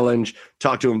Overtime Challenge.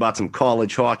 Talk to him about some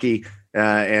college hockey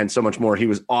and so much more. He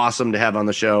was awesome to have on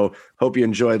the show. Hope you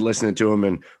enjoyed listening to him,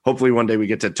 and hopefully one day we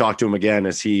get to talk to him again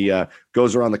as he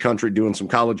goes around the country doing some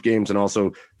college games and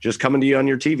also just coming to you on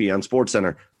your TV on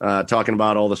SportsCenter, talking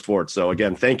about all the sports. So,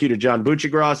 again, thank you to John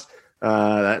Bucci.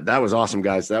 That was awesome,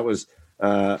 guys. That was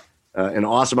an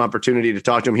awesome opportunity to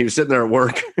talk to him. He was sitting there at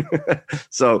work.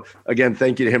 So again,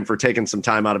 thank you to him for taking some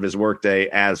time out of his workday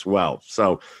as well.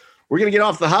 So we're going to get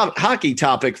off the hockey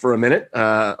topic for a minute.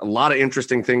 A lot of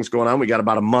interesting things going on. We got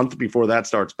about a month before that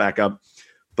starts back up,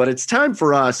 but it's time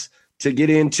for us to get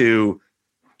into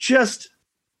just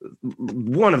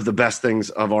one of the best things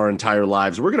of our entire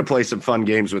lives. We're going to play some fun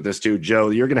games with this too. Joe,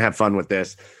 you're going to have fun with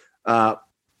this. But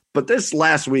this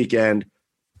last weekend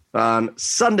on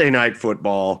Sunday Night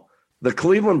Football, the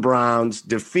Cleveland Browns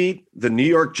defeat the New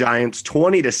York Giants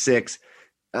 20-6,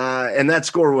 and that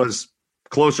score was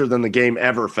closer than the game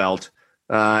ever felt.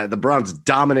 The Browns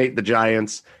dominate the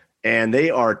Giants, and they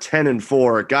are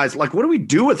 10-4. Guys, what do we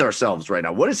do with ourselves right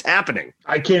now? What is happening?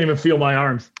 I can't even feel my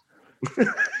arms.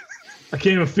 I can't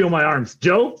even feel my arms.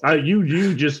 Joe, you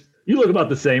look about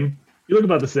the same. You look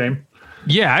about the same.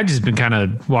 Yeah, I've just been kind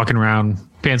of walking around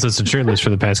pantsless and shirtless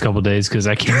for the past couple of days because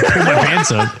I can't pull my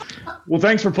pants up. Well,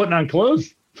 thanks for putting on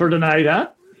clothes for tonight, huh?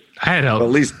 I had help. Well,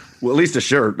 at least a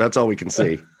shirt. That's all we can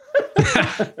see.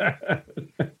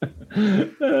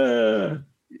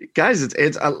 Guys,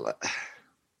 it's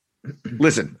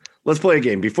listen, let's play a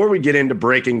game. Before we get into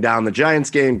breaking down the Giants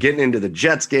game, getting into the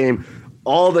Jets game,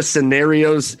 all the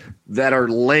scenarios that are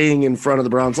laying in front of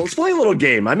the Browns, let's play a little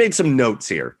game. I made some notes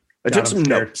here. I took some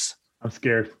notes. I'm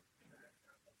scared.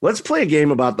 Let's play a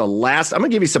game about I'm going to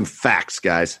give you some facts,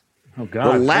 guys. Oh,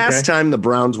 God. The last time the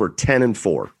Browns were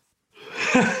 10-4.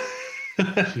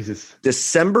 Jesus.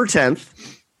 December 10th,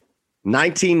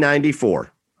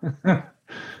 1994.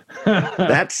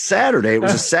 That Saturday, it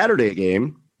was a Saturday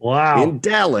game. Wow. In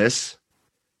Dallas,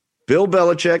 Bill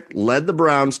Belichick led the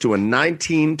Browns to a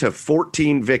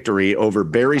 19-14 victory over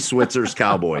Barry Switzer's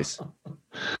Cowboys.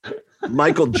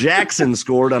 Michael Jackson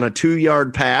scored on a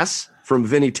 2-yard pass from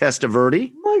Vinny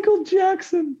Testaverde. Michael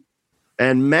Jackson.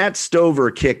 and Matt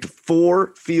Stover kicked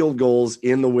 4 field goals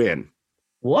in the win.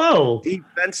 Whoa.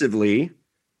 Defensively,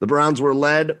 the Browns were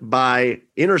led by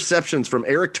interceptions from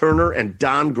Eric Turner and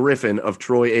Don Griffin of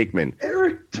Troy Aikman.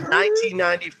 Eric Turner.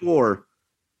 1994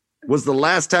 was the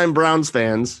last time Browns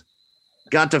fans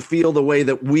got to feel the way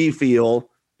that we feel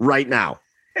right now.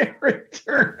 Eric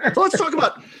Turner. So let's talk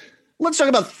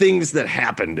about things that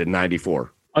happened in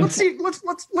 94.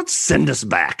 Let's send us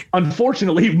back.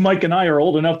 Unfortunately, Mike and I are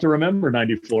old enough to remember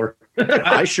 94.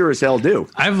 I sure as hell do.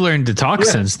 I've learned to talk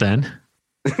since then.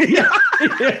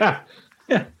 Yeah.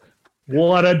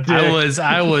 What a dick.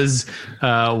 I was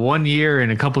 1 year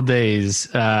and a couple days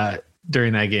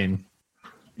during that game.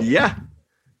 Yeah.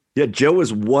 Joe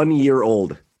was 1 year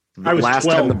old. I was last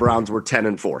 12. time the Browns were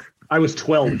 10-4. I was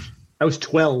 12. I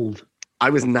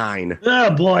was 9.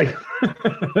 Oh boy.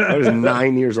 I was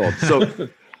 9 years old. So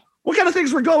what kind of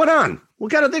things were going on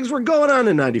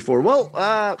in 94?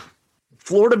 Well,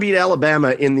 Florida beat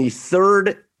Alabama in the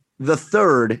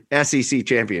third SEC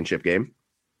championship game.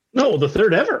 No, the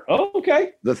third ever. Oh,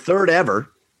 okay. The third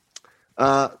ever.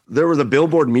 There were the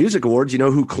Billboard Music Awards. You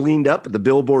know who cleaned up the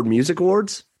Billboard Music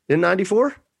Awards in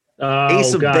 94?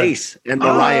 Ace of Base and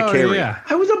Mariah Carey. Yeah.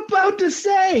 I was about to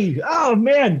say, oh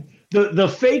man, the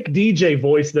fake DJ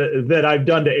voice that I've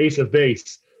done to Ace of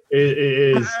Base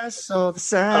is I saw the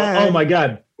sign. Oh my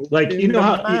God. Like, you know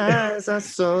how I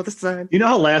saw the sign. You know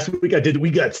how last week we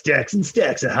got stacks and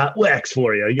stacks of hot wax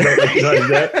for you. You know,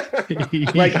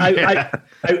 that? Like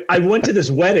I went to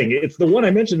this wedding. It's the one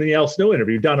I mentioned in the Al Snow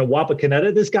interview down in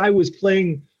Wapakoneta. This guy was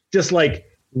playing just like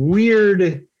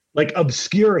weird, like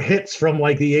obscure hits from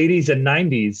like the 80s and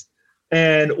 90s.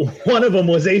 And one of them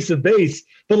was Ace of Base,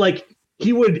 but like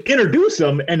he would introduce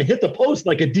them and hit the post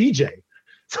like a DJ.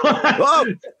 So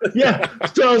yeah.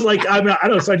 So I was like, I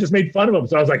don't know. So I just made fun of him.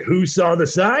 So I was like, who saw the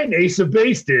sign? Ace of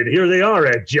Base did. Here they are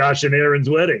at Josh and Aaron's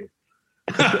wedding.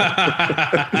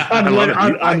 on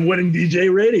Winning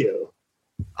DJ Radio.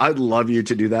 I'd love you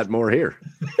to do that more here.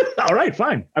 All right,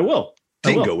 fine. I will.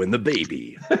 Dingo and the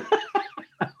Baby.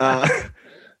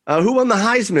 Who won the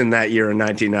Heisman that year in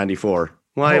 1994?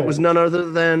 Why, It was none other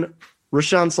than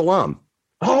Rashaan Salam.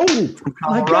 Oh,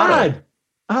 my God.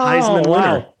 Oh, Heisman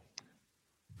winner.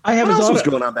 I have what his else was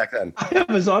going on back then? I have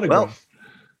his autograph.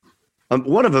 Well,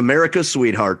 one of America's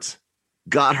sweethearts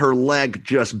got her leg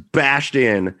just bashed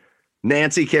in.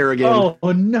 Nancy Kerrigan.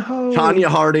 Oh, no. Tanya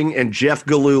Harding and Jeff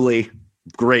Gillooly.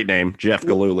 Great name, Jeff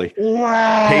Gillooly.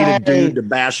 Why? Paid a dude to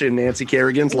bash in Nancy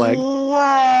Kerrigan's leg.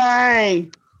 Why?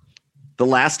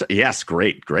 Yes,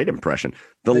 great impression.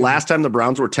 The last time the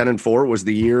Browns were 10-4 was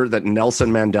the year that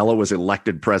Nelson Mandela was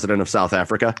elected president of South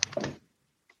Africa.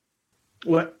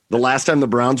 What? The last time the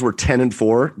Browns were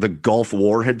 10-4, the Gulf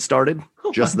War had started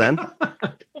just then.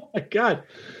 Oh my God.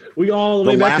 We all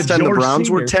the last time the Browns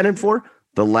were 10-4.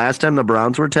 The last time the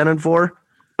Browns were 10-4,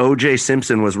 O.J.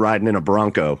 Simpson was riding in a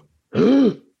Bronco.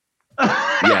 Yes,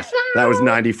 that was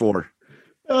 94.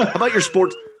 How about your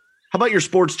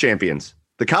sports champions?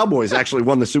 The Cowboys actually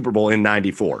won the Super Bowl in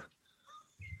 94.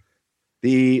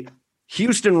 The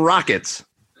Houston Rockets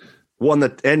won the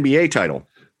NBA title.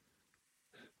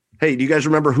 Hey, do you guys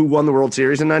remember who won the World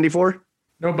Series in 94?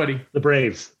 Nobody. The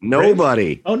Braves.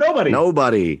 Nobody. Oh, nobody.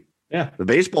 Nobody. Yeah. The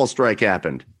baseball strike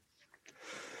happened.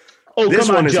 Oh, this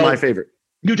come on, one is Joe. my favorite.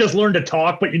 You just learned to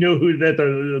talk, but you knew who that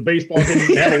the baseball team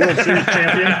had a World Series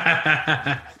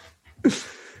champion.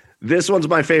 This one's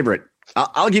my favorite.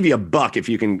 I'll give you $1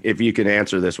 if you can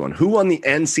answer this one. Who won the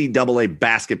NCAA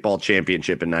basketball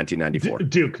championship in 1994?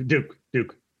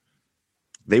 Duke.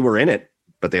 They were in it,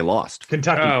 but they lost.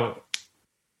 Kentucky.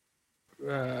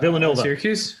 Villanova.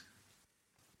 Syracuse.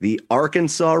 The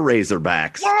Arkansas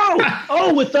Razorbacks. Whoa!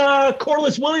 Oh, with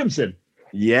Corliss Williamson.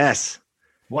 Yes.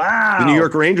 Wow. The New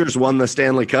York Rangers won the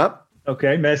Stanley Cup.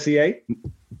 Okay, Messier.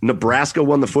 Nebraska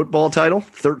won the football title,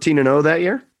 13-0 that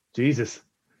year. Jesus.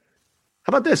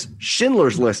 How about this?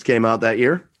 Schindler's List came out that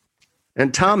year,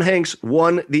 and Tom Hanks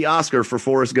won the Oscar for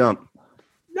Forrest Gump.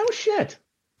 No shit.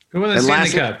 Who won the Stanley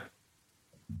Cup?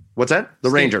 What's that? The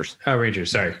Rangers. Oh,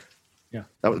 Rangers. Sorry. Yeah.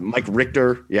 That was Mike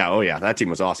Richter. Yeah. Oh, yeah. That team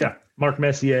was awesome. Yeah. Mark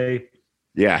Messier.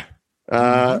 Yeah.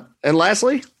 And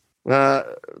lastly,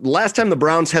 last time the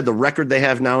Browns had the record they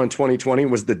have now in 2020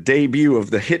 was the debut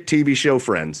of the hit TV show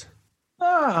Friends.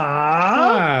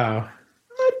 Ah.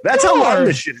 That's how long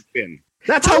this shit has been.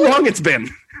 That's how long it's been.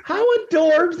 How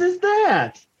adorbs is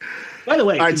that? By the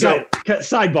way, all right, so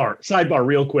sidebar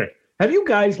real quick. Have you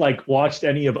guys like watched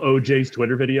any of OJ's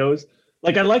Twitter videos?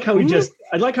 Like I like how he just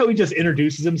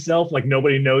introduces himself like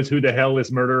nobody knows who the hell this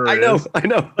murderer is. I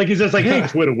know. Like he's just like, "Hey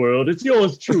Twitter world, it's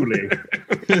yours truly."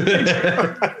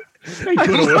 Hey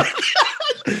Twitter world.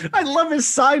 I love his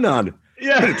sign on.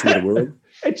 Yeah. Twitter world.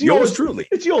 It's yours truly.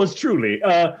 It's yours truly.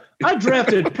 I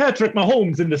drafted Patrick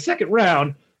Mahomes in the second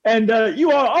round, and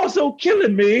you are also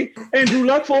killing me, Andrew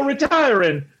Luck, for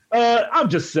retiring. I'm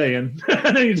just saying.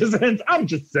 And then he just ends, I'm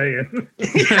just saying.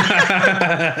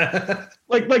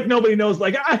 like nobody knows.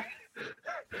 Like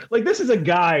this is a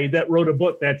guy that wrote a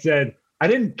book that said, I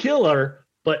didn't kill her,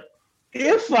 but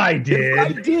if I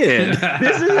did,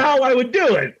 this is how I would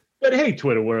do it. But hey,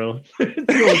 Twitter world,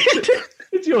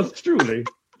 it's yours truly.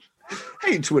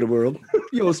 Hey, Twitter world,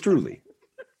 yours truly.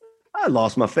 I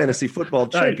lost my fantasy football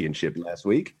championship last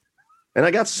week, and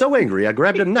I got so angry I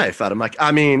grabbed a knife out of my.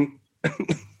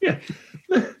 Yeah,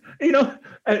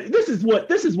 this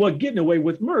is what getting away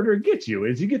with murder gets you.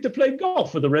 Is you get to play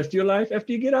golf for the rest of your life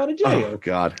after you get out of jail. Oh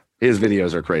God, his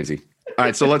videos are crazy. All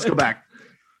right, so let's go back.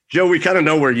 Joe, we kind of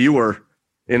know where you were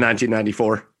in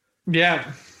 1994.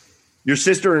 Yeah. Your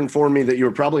sister informed me that you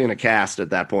were probably in a cast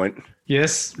at that point.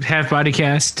 Yes, half body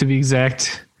cast to be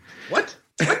exact. What?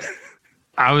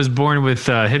 I was born with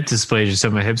hip dysplasia, so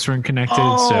my hips weren't connected.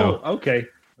 Okay.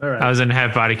 All right. I was in a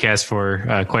half body cast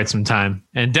for quite some time,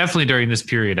 and definitely during this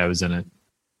period I was in it.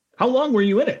 How long were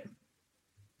you in it?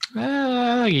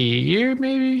 Like a year,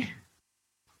 maybe.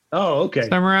 Oh, okay.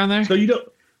 Somewhere around there. So you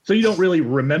don't really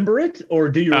remember it, or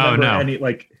do you remember any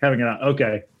having it on?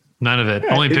 Okay. None of it.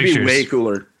 Yeah, Only it'd pictures. Be way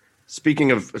cooler.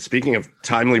 Speaking of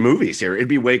timely movies here, it'd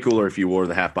be way cooler if you wore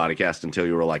the half body cast until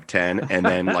you were like 10, and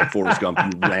then like Forrest Gump,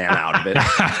 you ran out of it,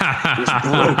 just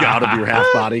broke out of your half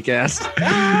body cast.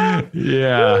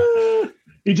 Yeah,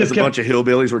 he just a bunch of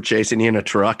hillbillies were chasing you in a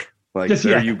truck. Like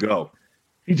you go.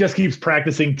 He just keeps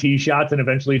practicing tee shots, and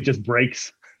eventually it just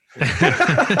breaks.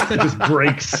 It just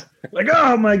breaks. Like,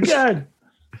 oh my God!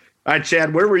 All right,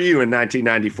 Chad, where were you in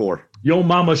 1994? Yo,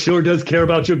 mama sure does care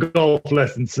about your golf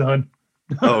lessons, son.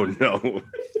 Oh no!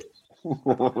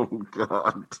 Oh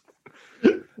God!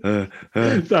 Okay.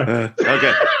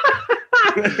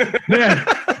 Man,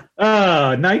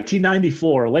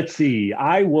 1994. Let's see.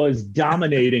 I was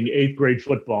dominating 8th grade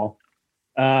football.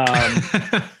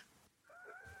 Let's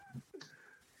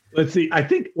see. I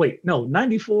think. Wait, no,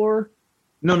 94.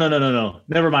 No.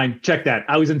 Never mind. Check that.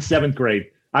 I was in 7th grade.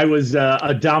 I was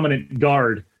a dominant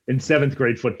guard in 7th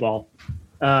grade football.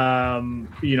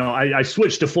 I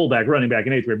switched to fullback, running back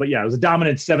in 8th grade, but yeah, I was a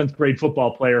dominant 7th grade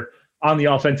football player on the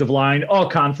offensive line, all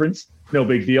conference, no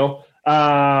big deal.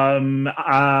 That's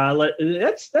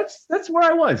where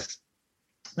I was.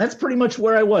 That's pretty much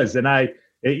where I was. And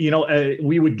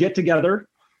we would get together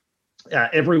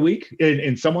every week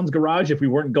in someone's garage if we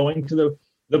weren't going to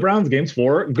the Browns games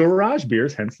for garage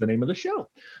beers, hence the name of the show.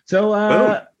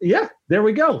 So yeah, there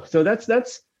we go. So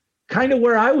that's kind of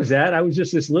where I was at. I was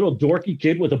just this little dorky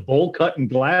kid with a bowl cut and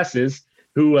glasses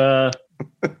whose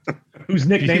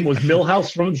nickname was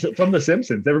Milhouse from The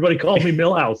Simpsons. Everybody called me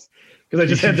Milhouse because I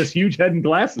just had this huge head and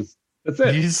glasses. That's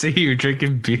it. You say you're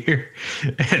drinking beer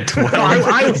at 12?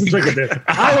 I wasn't drinking beer.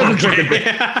 Drinking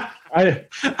beer.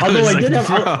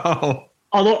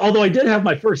 Although I did have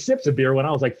my first sips of beer when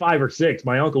I was like 5 or 6.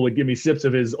 My uncle would give me sips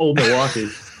of his Old Milwaukee.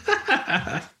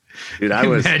 Dude,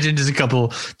 imagine just a couple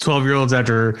 12-year-olds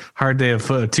after a hard day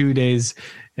of 2 days,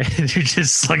 and you're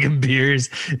just slugging beers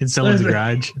in someone's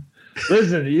garage.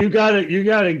 Listen, you gotta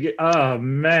get. Oh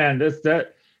man,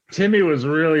 that Timmy was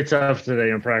really tough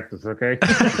today in practice. Okay,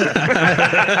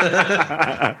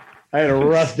 I had a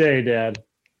rough day, Dad.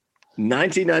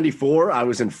 1994, I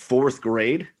was in 4th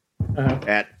grade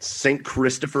at St.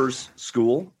 Christopher's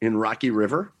School in Rocky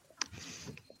River,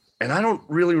 and I don't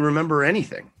really remember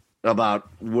anything about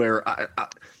where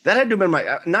that had to have been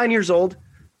my 9 years old.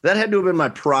 That had to have been my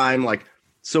prime. Like,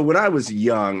 so when I was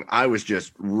young, I was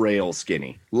just rail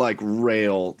skinny, like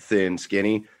rail thin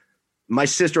skinny. My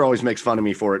sister always makes fun of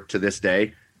me for it to this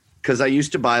day, because I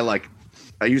used to like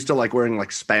wearing like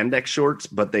spandex shorts,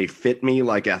 but they fit me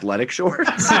like athletic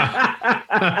shorts.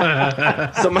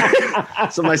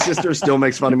 So my sister still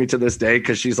makes fun of me to this day,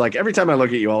 because she's like, every time I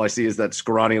look at you, all I see is that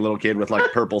scrawny little kid with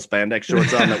like purple spandex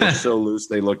shorts on that were so loose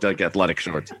they looked like athletic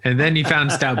shorts. And then you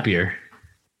found stout beer.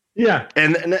 Yeah,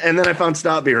 and then I found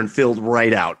stout beer and filled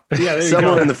right out. Yeah,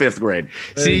 somewhere in the 5th grade.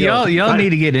 See, y'all need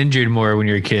to get injured more when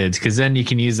you're kids, because then you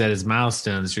can use that as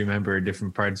milestones to remember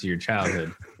different parts of your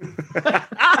childhood.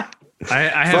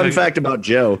 Fun fact about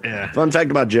Joe.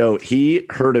 He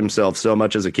hurt himself so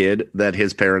much as a kid that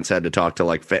his parents had to talk to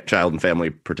like Child and Family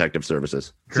Protective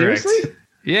Services. Correct. Seriously?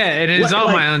 Yeah, and it's all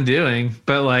my own doing.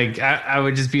 But like, I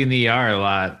would just be in the ER a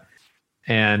lot.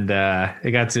 And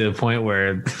it got to the point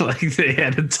where like they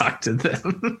had to talk to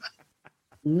them.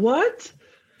 What?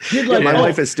 My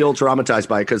wife is still traumatized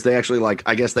by it, because they actually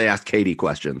I guess they asked Katie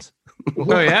questions.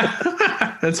 Oh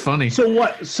yeah, that's funny. So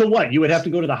what? So what? You would have to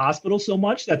go to the hospital so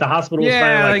much that the hospital was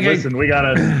finally listen, we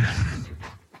gotta.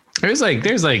 There's like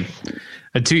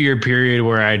a 2-year period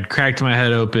where I'd cracked my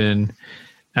head open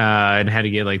and had to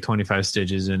get like 25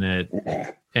 stitches in it,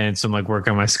 and some like work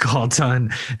on my skull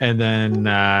done, and then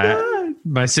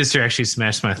my sister actually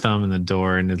smashed my thumb in the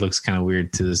door, and it looks kind of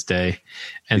weird to this day.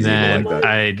 And then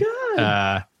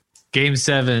Game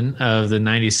 7 of the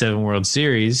 '97 World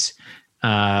Series.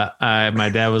 My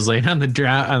dad was laying on the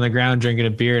ground drinking a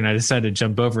beer, and I decided to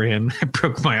jump over him. I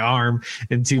broke my arm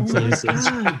in 2 places.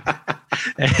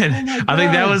 And I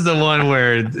think that was the one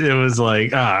where it was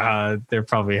like, they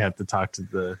probably have to talk to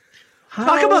the.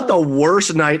 Talk about the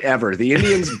worst night ever. The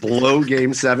Indians blow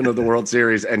Game 7 of the World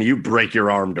Series, and you break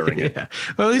your arm during it. Yeah.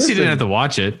 Well, at least you didn't have to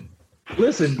watch it.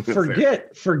 Listen,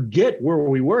 forget where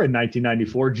we were in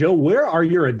 1994. Joe, where are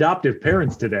your adoptive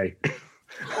parents today?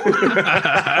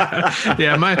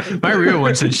 Yeah, my real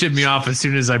one should ship me off as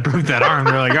soon as I broke that arm.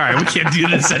 They're like, all right, we can't do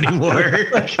this anymore.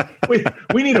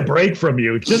 we need a break from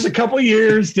you. Just a couple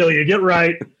years till you get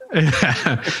right.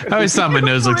 I always thought my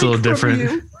nose looked a little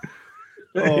different.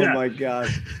 Oh my God.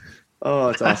 Oh,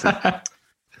 it's awesome.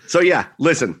 So yeah,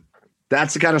 listen,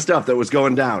 that's the kind of stuff that was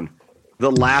going down.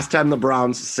 The last time the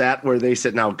Browns sat where they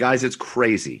sit now, guys, it's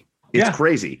crazy. It's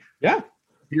crazy. Yeah.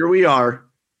 Here we are.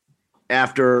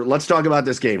 Let's talk about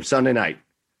this game Sunday night.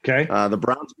 Okay. The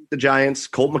Browns beat the Giants.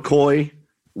 Colt McCoy,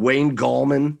 Wayne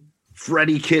Gallman,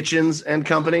 Freddie Kitchens and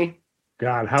company.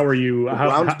 God, how are you? The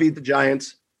Browns beat the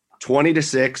Giants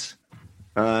 20-6,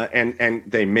 and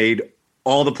they made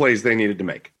all the plays they needed to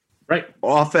make. Right.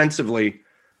 Offensively,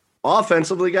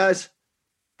 guys,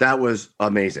 that was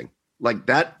amazing. Like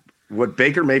that, what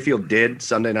Baker Mayfield did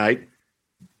Sunday night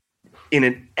in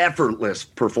an effortless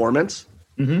performance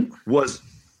was.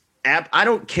 I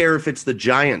don't care if it's the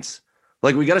Giants.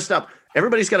 Like, we got to stop.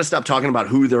 Everybody's got to stop talking about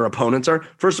who their opponents are.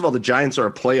 First of all, the Giants are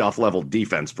a playoff level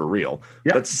defense for real.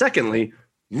 Yep. But secondly,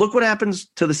 look what happens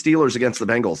to the Steelers against the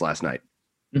Bengals last night.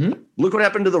 Look what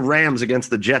happened to the Rams against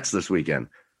the Jets this weekend.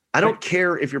 I don't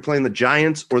care if you're playing the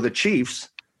Giants or the Chiefs.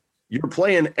 You're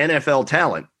playing NFL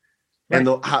talent. Right.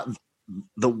 And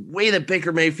the way that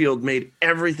Baker Mayfield made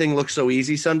everything look so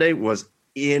easy Sunday was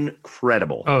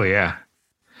incredible. Oh, yeah.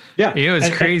 Yeah, it was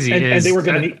crazy. And they were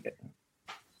going to.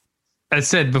 I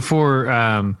said before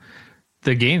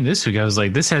the game this week, I was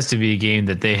like, this has to be a game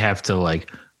that they have to like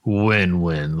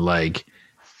win, like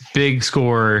big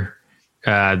score.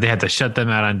 They had to shut them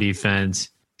out on defense.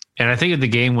 And I think if the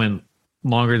game went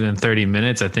longer than 30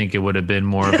 minutes, I think it would have been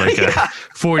more of like a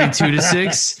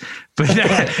 42-6. But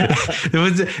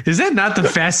is that not the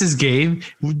fastest game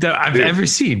that I've ever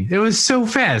seen? It was so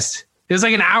fast. It was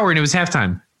like an hour and it was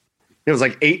halftime. It was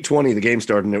like 8:20 the game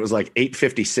started, and it was like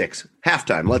 8:56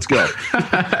 halftime. Let's go.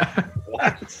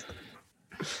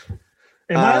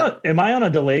 Am I on a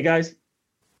delay, guys?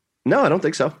 No, I don't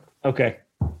think so. Okay.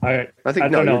 All right. I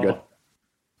think you're good.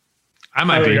 I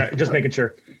might be just making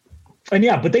sure. And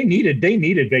yeah, but they needed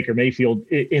Baker Mayfield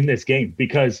in this game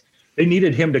because they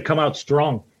needed him to come out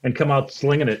strong and come out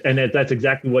slinging it. And that's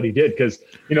exactly what he did. Because,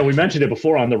 we mentioned it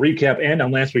before on the recap and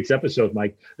on last week's episode,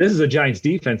 Mike. This is a Giants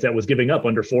defense that was giving up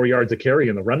under 4 yards of carry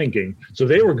in the running game. So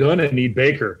they were going to need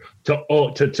Baker to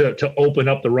open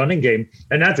up the running game.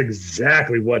 And that's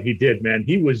exactly what he did, man.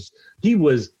 He was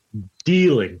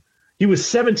dealing. He was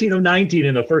 17 of 19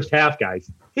 in the first half,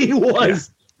 guys. He was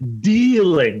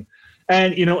dealing.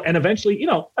 And, and eventually,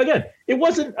 again, it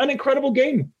wasn't an incredible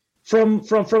game from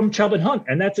Chubb and Hunt.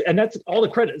 And that's all the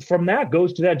credit from that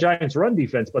goes to that Giants run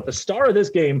defense. But the star of this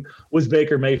game was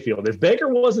Baker Mayfield. If Baker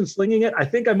wasn't slinging it, I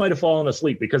think I might have fallen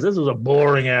asleep because this was a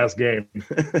boring ass game.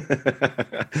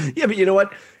 Yeah, but you know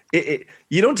what?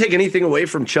 You don't take anything away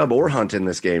from Chubb or Hunt in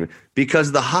this game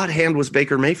because the hot hand was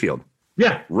Baker Mayfield.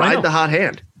 Yeah. Ride the hot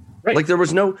hand. Right. Like there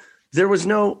was no,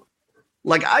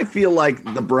 like, I feel like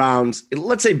the Browns,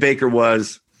 let's say Baker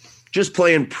was just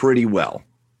playing pretty well,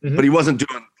 but he wasn't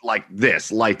doing like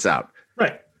this, lights out.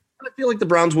 Right. I feel like the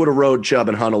Browns would have rode Chubb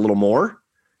and Hunt a little more.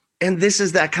 And this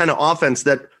is that kind of offense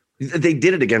that they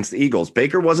did it against the Eagles.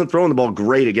 Baker wasn't throwing the ball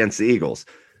great against the Eagles.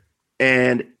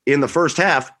 And in the first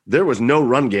half, there was no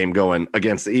run game going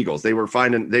against the Eagles. They were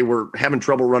having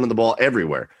trouble running the ball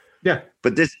everywhere. Yeah.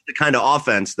 But this is the kind of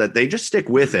offense that they just stick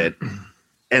with it.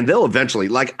 And they'll eventually,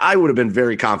 like, I would have been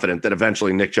very confident that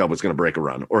eventually Nick Chubb was going to break a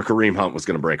run or Kareem Hunt was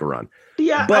going to break a run.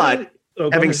 Yeah. But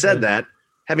having said that,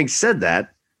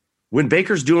 when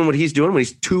Baker's doing what he's doing, when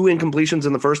he's 2 incompletions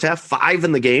in the first half, 5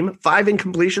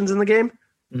 incompletions in the game,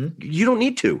 you don't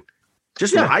need to.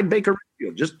 Just ride Baker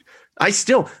Mayfield. I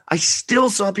still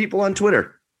saw people on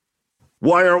Twitter.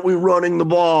 Why aren't we running the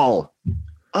ball?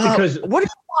 Because what are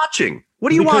you watching?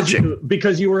 What are you watching?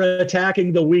 Because you were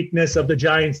attacking the weakness of the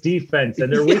Giants defense,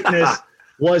 and their weakness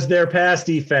was their pass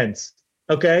defense.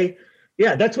 Okay.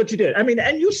 Yeah, that's what you did. I mean,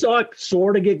 and you saw it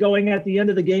sort of get going at the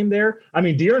end of the game there. I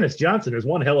mean, Dearness Johnson is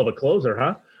one hell of a closer,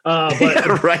 huh?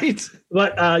 Right.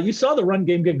 But you saw the run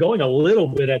game get going a little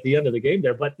bit at the end of the game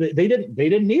there, but they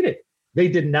didn't need it. They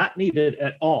did not need it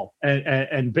at all.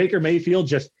 And Baker Mayfield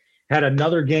just had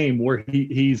another game where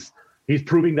he's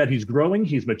proving that he's growing,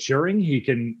 he's maturing,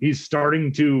 he's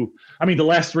starting to. I mean, the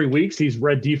last 3 weeks he's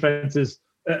read defenses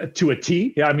to a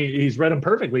T. Yeah, I mean, he's read them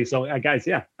perfectly. So, guys,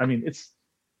 yeah, I mean,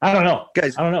 I don't know.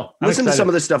 Guys, I don't know. Listen to some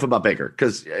of this stuff about Baker.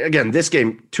 Because, again, this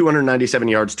game, 297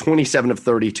 yards, 27 of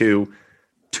 32,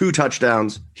 2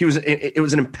 touchdowns. It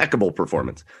was an impeccable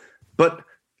performance. But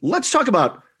let's talk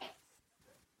about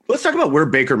where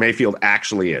Baker Mayfield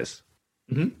actually is.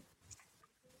 Mm-hmm.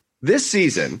 This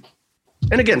season,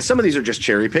 and again, some of these are just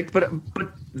cherry-picked, but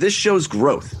this shows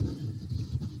growth.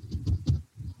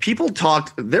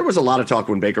 There was a lot of talk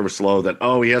when Baker was slow that,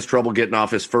 he has trouble getting off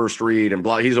his first read and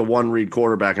blah. He's a one-read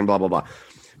quarterback and blah, blah, blah.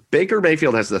 Baker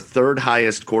Mayfield has the 3rd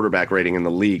highest quarterback rating in the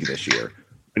league this year,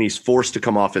 and he's forced to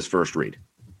come off his first read.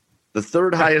 The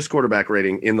 3rd highest quarterback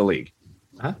rating in the league.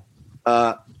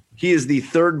 Uh-huh. He is the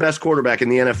 3rd best quarterback in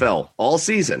the NFL all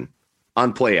season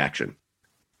on play action.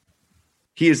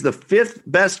 He is the 5th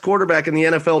best quarterback in the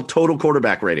NFL total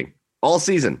quarterback rating all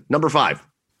season, number 5.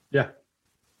 Yeah.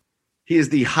 He is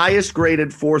the highest graded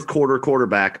 4th quarter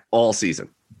quarterback all season.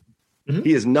 Mm-hmm.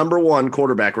 He is number 1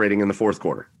 quarterback rating in the 4th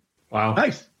quarter. Wow.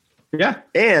 Nice. Yeah.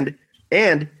 And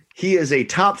he is a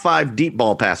top 5 deep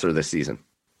ball passer this season.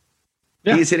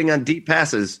 Yeah. He is hitting on deep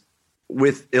passes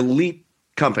with elite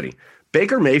company.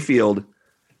 Baker Mayfield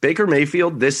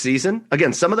this season,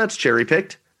 again, some of that's cherry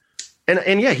picked.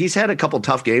 And yeah, he's had a couple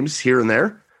tough games here and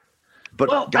there. But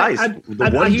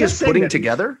what he is putting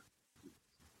together.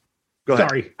 Go ahead.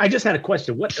 Sorry, I just had a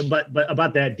question. But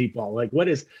about that deep ball, like what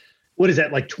is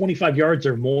that, like 25 yards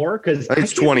or more? Because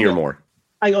it's 20 or more.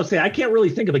 I gotta say, I can't really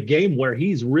think of a game where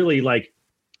he's really like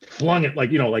flung it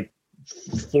like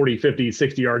 40, 50,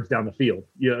 60 yards down the field,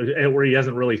 where he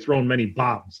hasn't really thrown many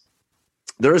bombs.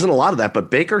 There isn't a lot of that, but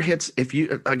Baker hits,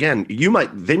 they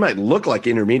might look like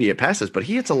intermediate passes, but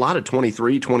he hits a lot of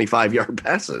 23, 25 yard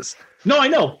passes. No, I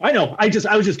know.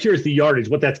 I was just curious the yardage,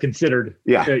 what that's considered.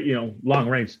 Yeah. Long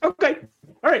range. Okay.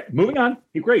 All right. Moving on.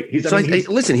 Great. He's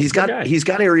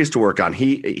got areas to work on.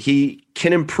 He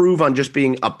can improve on just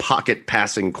being a pocket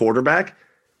passing quarterback.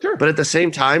 Sure. But at the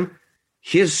same time,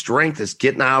 his strength is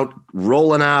getting out,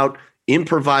 rolling out,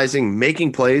 improvising,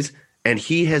 making plays, and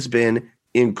he has been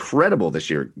incredible this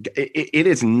year. It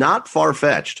is not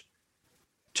far-fetched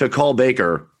to call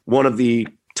Baker one of the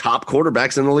top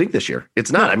quarterbacks in the league this year.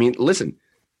 It's not. No. I mean, listen,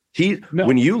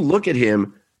 when you look at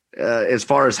him as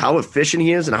far as how efficient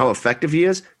he is and how effective he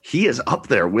is up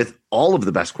there with all of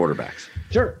the best quarterbacks.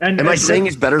 Sure. Am I saying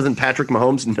he's better than Patrick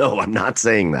Mahomes? No, I'm not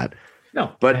saying that.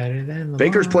 No. But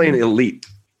Baker's playing elite.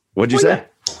 What'd you say?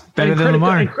 Yeah. Better than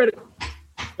Lamar.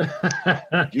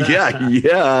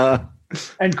 Yeah.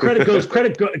 And credit goes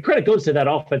to that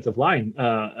offensive line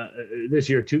this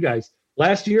year too, guys.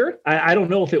 Last year, I don't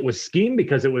know if it was scheme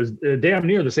because it was damn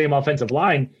near the same offensive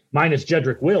line minus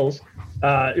Jedrick Wills.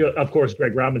 Of course,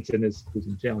 Greg Robinson is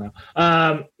in jail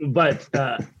now. But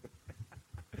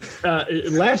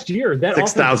last year, that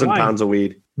 6,000 pounds of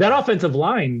weed. That offensive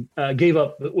line gave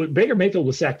up. Baker Mayfield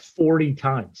was sacked 40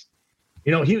 times.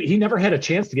 He never had a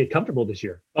chance to get comfortable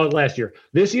last year.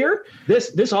 This year,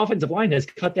 this offensive line has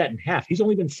cut that in half. He's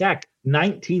only been sacked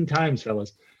 19 times,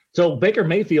 fellas. So Baker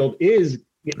Mayfield is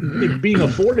being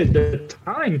afforded the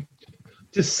time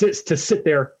to sit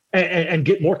there and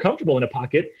get more comfortable in a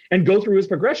pocket and go through his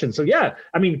progression. So yeah,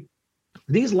 I mean,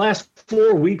 these last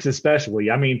 4 weeks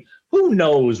especially, I mean, who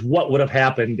knows what would have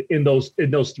happened in those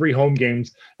 3 home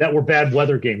games that were bad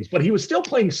weather games, but he was still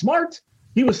playing smart.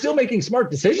 He was still making smart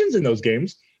decisions in those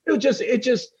games.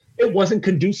 It wasn't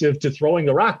conducive to throwing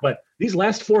the rock. But these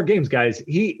last 4 games, guys,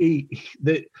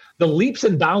 the leaps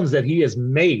and bounds that he has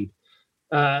made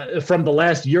from the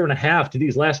last year and a half to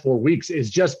these last 4 weeks has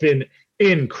just been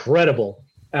incredible.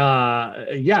 And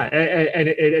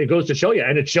it goes to show you,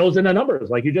 and it shows in the numbers,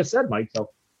 like you just said, Mike. So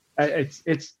I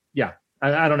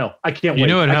don't know. I can't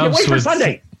wait. I can't wait for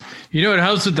Sunday. It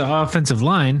helps with the offensive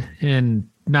line and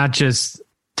not just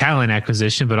talent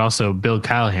acquisition, but also Bill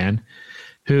Callahan,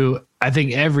 who I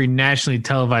think every nationally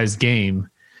televised game,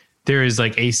 there is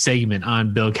like a segment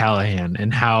on Bill Callahan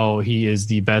and how he is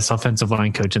the best offensive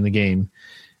line coach in the game.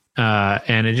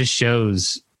 And it just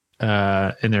shows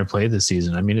in their play this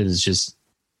season. I mean, it is just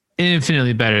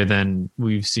infinitely better than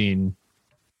we've seen.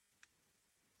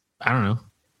 I don't know,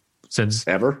 since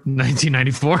ever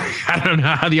 1994. I don't know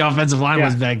how the offensive line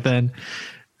was back then.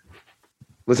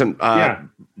 Listen,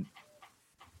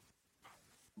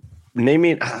 name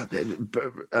me. I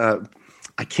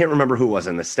can't remember who it was,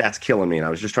 and the stat's killing me. And I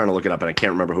was just trying to look it up, and I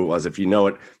can't remember who it was. If you know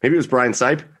it, maybe it was Brian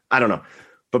Sipe. I don't know.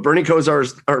 But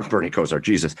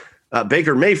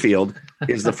Baker Mayfield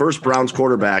is the first Browns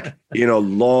quarterback in a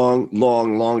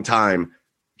long time.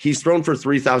 He's thrown for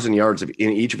 3,000 yards in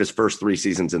each of his first 3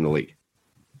 seasons in the league.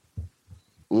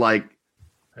 Like,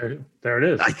 there it is. There it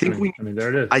is. I think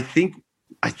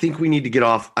we need to get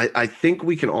off. I think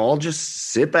we can all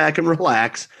just sit back and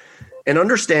relax and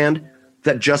understand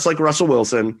that just like Russell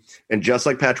Wilson and just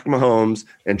like Patrick Mahomes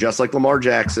and just like Lamar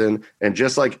Jackson and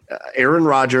just like Aaron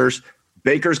Rodgers,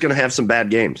 Baker's going to have some bad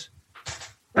games.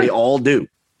 They all do.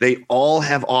 They all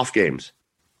have off games.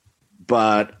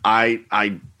 But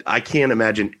I can't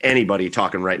imagine anybody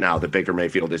talking right now that Baker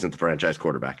Mayfield isn't the franchise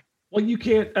quarterback. Well, you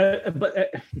can't.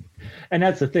 And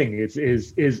that's the thing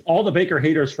is all the Baker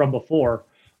haters from before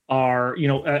are,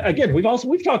 again,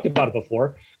 we've talked about it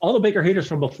before. All the Baker haters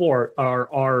from before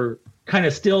are kind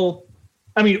of still.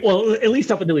 I mean, well, at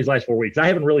least up until these last 4 weeks, I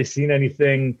haven't really seen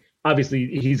anything.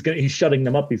 Obviously, he's shutting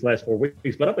them up these last 4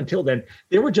 weeks, but up until then,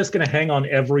 they were just going to hang on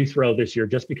every throw this year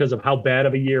just because of how bad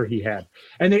of a year he had,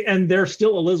 and they're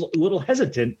still a little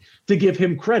hesitant to give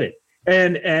him credit.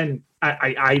 And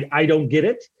I don't get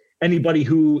it. Anybody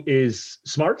who is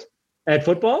smart at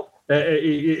football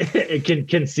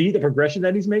can see the progression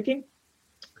that he's making.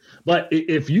 But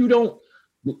if you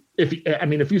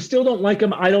still don't like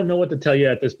him, I don't know what to tell you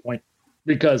at this point,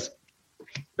 because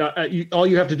all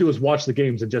you have to do is watch the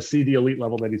games and just see the elite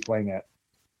level that he's playing at.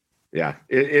 Yeah,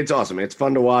 it's awesome. It's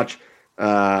fun to watch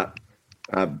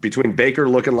between Baker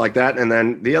looking like that. And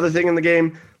then the other thing in the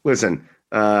game, listen,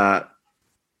 the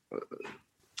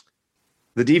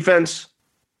defense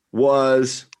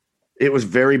was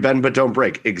very bend but don't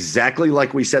break. Exactly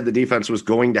like we said the defense was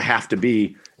going to have to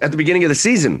be at the beginning of the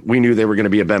season. We knew they were going to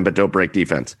be a bend but don't break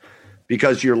defense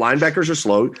because your linebackers are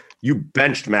slow. You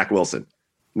benched Mack Wilson.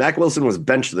 Mack Wilson was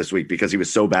benched this week because he was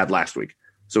so bad last week.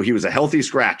 So he was a healthy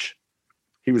scratch.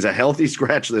 He was a healthy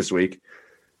scratch this week.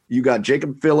 You got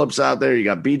Jacob Phillips out there. You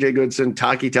got BJ Goodson,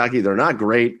 Taki. They're not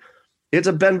great. It's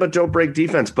a bend but don't break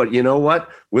defense. But you know what?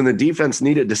 When the defense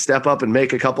needed to step up and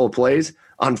make a couple of plays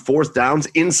on 4th downs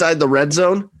inside the red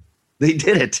zone, they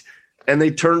did it. And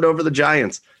they turned over the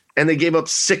Giants. And they gave up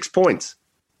 6 points.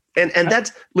 And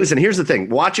that's – listen, here's the thing.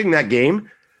 Watching that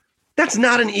game, that was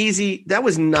not an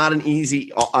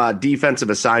easy defensive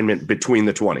assignment between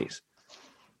the 20s.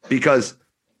 Because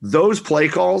those play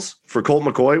calls for Colt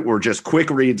McCoy were just quick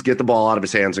reads, get the ball out of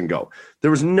his hands and go.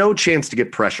 There was no chance to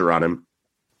get pressure on him.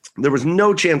 There was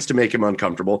no chance to make him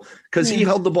uncomfortable because he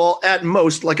held the ball at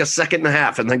most like a second and a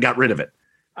half and then got rid of it.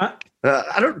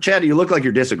 Chad, you look like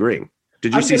you're disagreeing.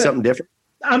 Did you see something different?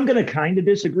 I'm going to kind of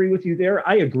disagree with you there.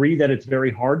 I agree that it's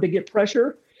very hard to get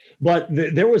pressure, but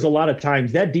there was a lot of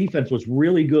times that defense was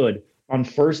really good on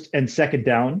 1st and 2nd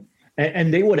down,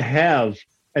 and they would have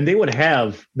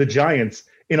the Giants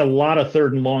in a lot of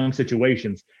 3rd and long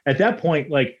situations. At that point,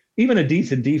 like, even a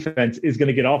decent defense is going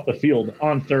to get off the field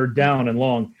on 3rd down and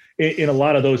long in a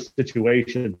lot of those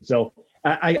situations. So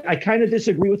I kind of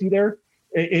disagree with you there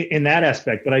in that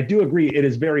aspect, but I do agree it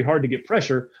is very hard to get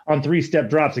pressure on 3-step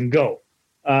drops and go.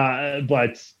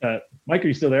 But Mike, are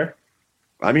you still there?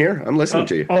 I'm here. I'm listening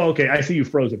to you. Oh, okay. I see you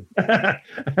frozen. Sorry.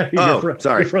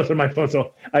 You're frozen my phone,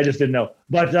 so I just didn't know.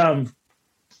 But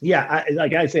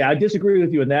like I say, I disagree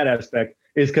with you in that aspect.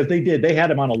 Is because they had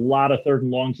him on a lot of 3rd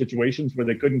and long situations where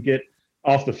they couldn't get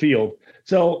off the field.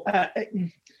 So, I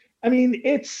mean,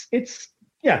 it's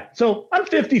so I'm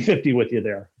 50-50 with you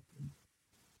there.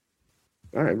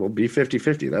 All right, we'll be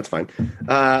 50-50. That's fine.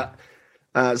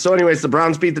 So anyways, the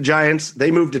Browns beat the Giants. They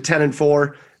moved to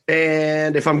 10-4.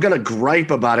 And if I'm going to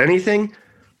gripe about anything,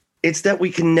 it's that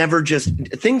we can never we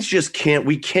just can't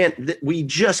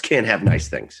have nice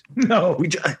things. No, we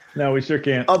sure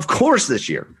can't. Of course this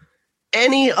year.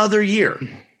 Any other year,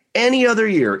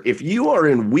 if you are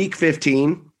in week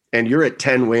 15 and you're at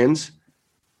 10 wins,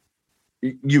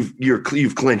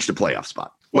 you've clinched a playoff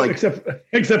spot. Well, except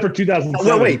for 2007.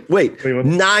 Well, wait.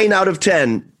 9 out of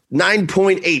 10,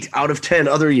 9.8 out of 10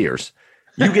 other years,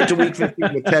 you get to week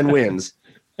 15 with 10 wins,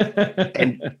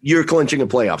 and you're clinching a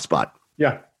playoff spot.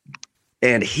 Yeah.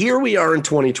 And here we are in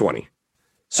 2020.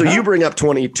 So you bring up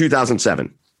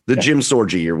 2007. The Jim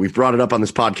Sorgi year. We've brought it up on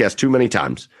this podcast too many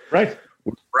times. Right.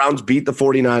 The Browns beat the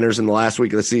 49ers in the last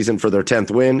week of the season for their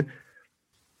 10th win.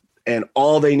 And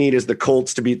all they need is the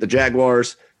Colts to beat the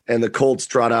Jaguars. And the Colts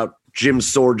trot out Jim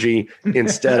Sorgi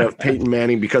instead of Peyton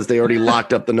Manning because they already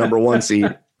locked up the number 1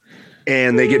 seed.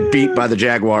 and they get beat by the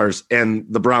Jaguars, and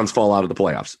the Browns fall out of the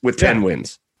playoffs with 10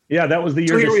 wins. Yeah, that was the year.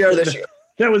 So here we are this year.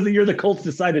 That was the year the Colts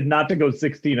decided not to go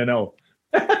 16-0.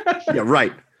 Yeah,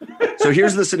 right. So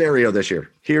here's the scenario this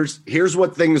year. Here's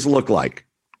what things look like.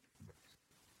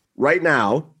 Right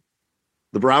now,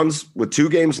 the Browns with 2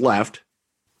 games left,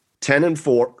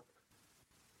 10-4.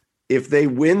 If they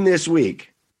win this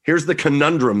week, here's the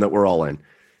conundrum that we're all in.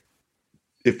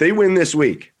 If they win this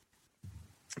week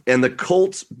and the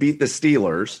Colts beat the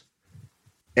Steelers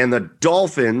and the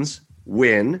Dolphins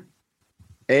win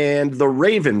and the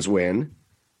Ravens win,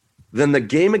 then the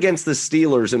game against the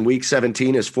Steelers in week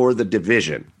 17 is for the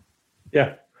division.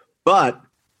 Yeah. But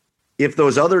if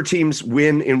those other teams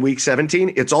win in week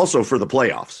 17, it's also for the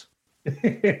playoffs.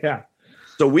 Yeah.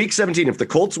 So week 17, if the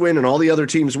Colts win and all the other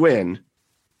teams win,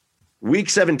 week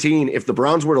 17, if the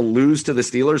Browns were to lose to the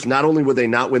Steelers, not only would they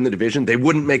not win the division, they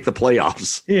wouldn't make the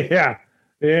playoffs. Yeah.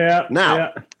 Yeah.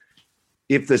 Now,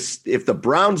 if the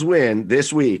Browns win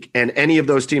this week and any of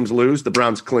those teams lose, the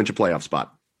Browns clinch a playoff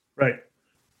spot. Right.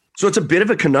 So it's a bit of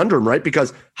a conundrum, right?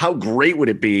 Because how great would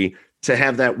it be to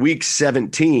have that week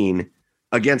 17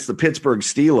 against the Pittsburgh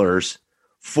Steelers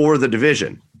for the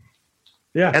division?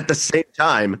 Yeah. At the same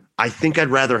time, I think I'd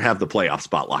rather have the playoff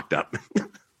spot locked up.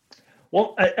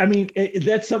 Well, I mean,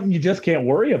 that's something you just can't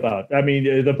worry about. I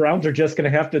mean, the Browns are just going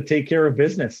to have to take care of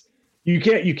business. You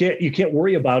can't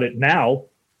worry about it now.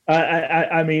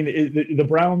 I mean, the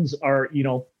Browns are,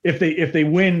 if they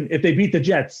win, if they beat the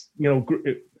Jets,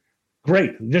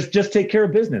 great. Just take care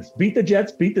of business. Beat the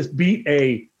Jets. Beat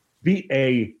a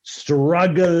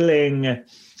struggling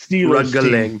Steelers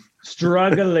team.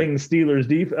 Struggling Steelers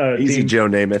Easy, team Joe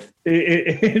Namath.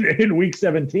 In week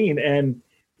 17, and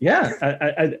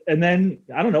and then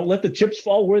I don't know. Let the chips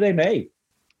fall where they may.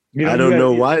 I don't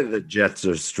know why the Jets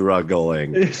are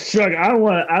struggling. I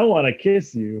want to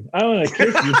kiss you. I want to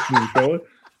kiss you, Sneeko.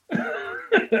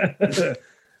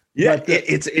 Yeah,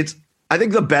 it's. I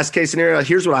think the best case scenario.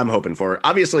 Here's what I'm hoping for.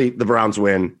 Obviously, the Browns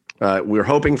win. We're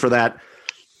hoping for that,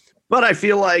 but I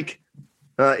feel like.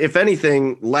 If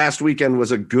anything, last weekend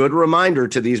was a good reminder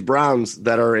to these Browns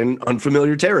that are in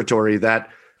unfamiliar territory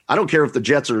that I don't care if the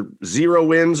Jets are 0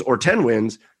 wins or 10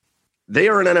 wins, they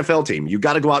are an NFL team. You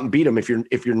got to go out and beat them. If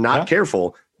you're not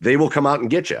careful, they will come out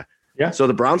and get you. Yeah. So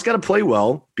the Browns got to play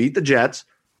well, beat the Jets.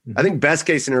 Mm-hmm. I think best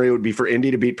case scenario would be for Indy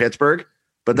to beat Pittsburgh,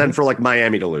 but then for like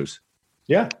Miami to lose.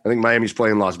 Yeah. I think Miami's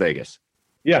playing Las Vegas.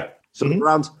 Yeah. So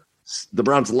the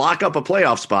Browns lock up a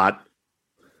playoff spot.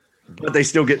 But they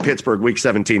still get Pittsburgh week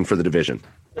 17 for the division.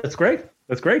 That's great.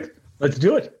 Let's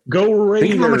do it. Go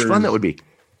Raiders. Think of how much fun that would be.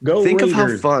 Think of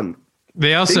how fun.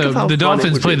 They also, the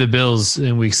Dolphins play the Bills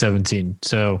in week 17.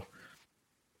 So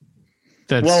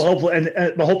that's. Well,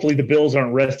 hopefully the Bills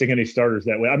aren't resting any starters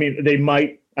that way. I mean, they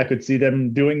might. I could see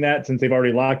them doing that since they've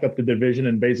already locked up the division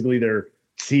and basically they're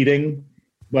seeding.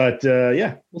 But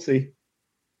we'll see.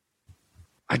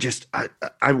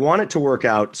 I want it to work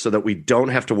out so that we don't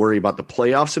have to worry about the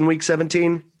playoffs in week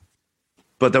 17,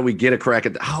 but that we get a crack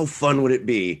at how fun would it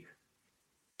be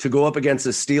to go up against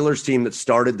a Steelers team that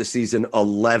started the season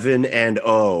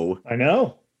 11-0. I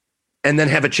know. And then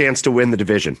have a chance to win the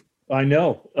division. I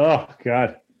know. Oh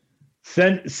God.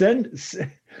 I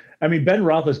mean, Ben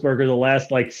Roethlisberger the last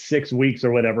 6 weeks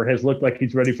or whatever has looked like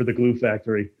he's ready for the glue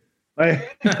factory.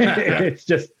 It's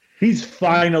just, he's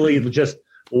finally just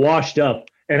washed up.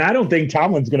 And I don't think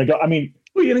Tomlin's going to go. I mean,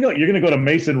 who are you going to go? You're going to go to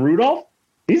Mason Rudolph?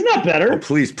 He's not better. Oh,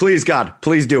 please, God,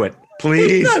 please do it.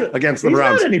 Please, against the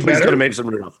Browns. Please go to Mason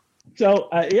Rudolph. So,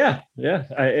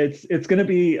 it's going to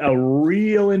be a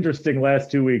real interesting last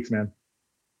 2 weeks, man.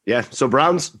 Yeah, so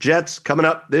Browns, Jets coming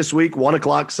up this week,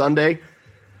 1:00 Sunday.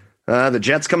 The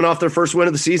Jets coming off their first win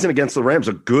of the season against the Rams,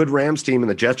 a good Rams team, and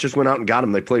the Jets just went out and got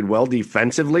them. They played well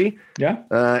defensively. Yeah.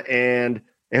 And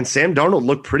Sam Darnold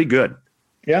looked pretty good.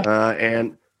 Yeah.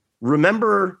 And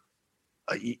remember,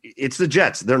 it's the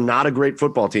Jets. They're not a great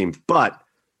football team, but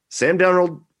Sam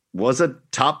Darnold was a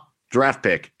top draft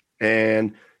pick.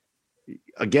 And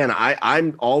again,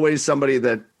 I'm always somebody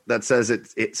that says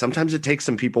it sometimes it takes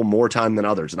some people more time than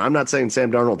others. And I'm not saying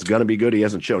Sam Darnold's going to be good. He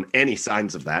hasn't shown any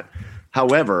signs of that.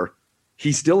 However,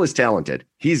 he still is talented.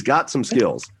 He's got some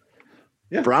skills.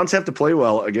 Yeah. Browns have to play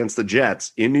well against the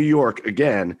Jets in New York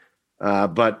again.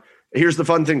 But here's the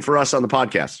fun thing for us on the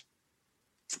podcast.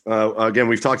 Again,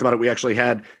 we've talked about it. We actually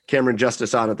had Cameron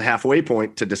Justice on at the halfway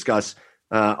point to discuss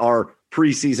our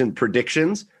preseason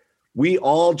predictions. We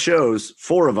all chose,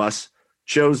 4 of us,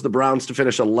 chose the Browns to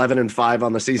finish 11-5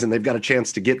 on the season. They've got a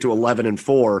chance to get to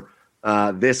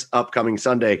 11-4 this upcoming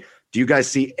Sunday. Do you guys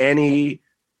see any?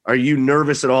 Are you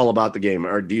nervous at all about the game,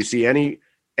 or do you see any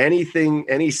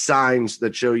any signs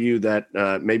that show you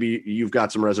that maybe you've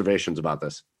got some reservations about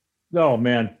this? Oh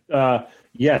man,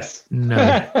 yes. No.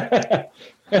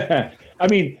 I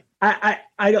mean,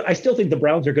 I still think the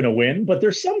Browns are going to win, but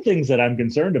there's some things that I'm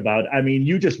concerned about. I mean,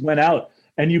 you just went out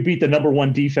and you beat the number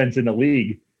one defense in the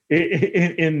league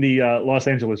in the Los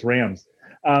Angeles Rams.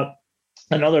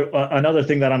 Another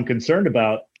thing that I'm concerned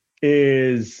about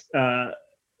is,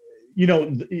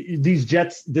 this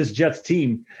Jets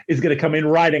team is going to come in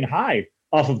riding high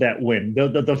off of that win.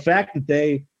 The fact that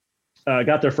they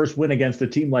got their first win against a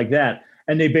team like that,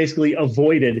 and they basically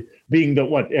avoided being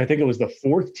I think it was the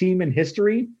fourth team in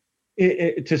history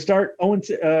to start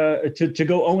to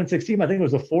go 0-16. I think it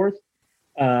was the fourth.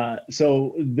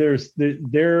 So they're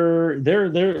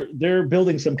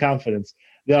building some confidence.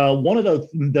 One of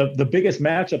the biggest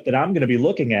matchup that I'm going to be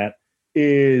looking at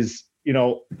is,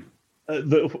 in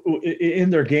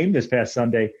their game this past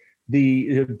Sunday,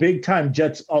 the big time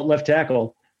Jets left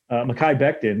tackle, Mekhi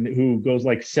Becton, who goes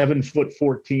like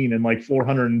 7'14" and like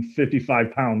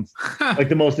 455 pounds, like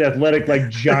the most athletic, like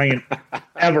giant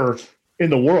ever in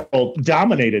the world,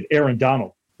 dominated Aaron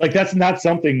Donald. Like that's not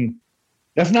something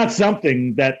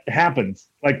that happens.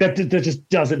 Like that just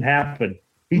doesn't happen.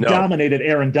 He dominated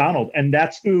Aaron Donald, and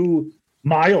that's who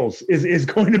Miles is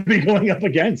going to be going up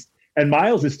against. And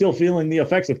Miles is still feeling the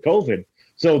effects of COVID.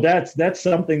 So that's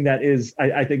something that is,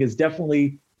 I think, is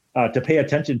definitely to pay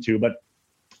attention to. But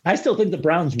I still think the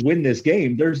Browns win this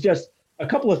game. There's just a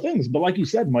couple of things. But like you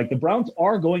said, Mike, the Browns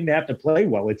are going to have to play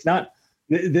well. It's not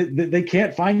they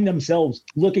can't find themselves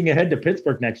looking ahead to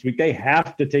Pittsburgh next week. They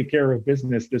have to take care of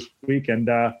business this week. And,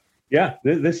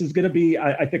 this is going to be,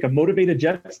 I think, a motivated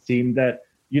Jets team that,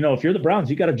 if you're the Browns,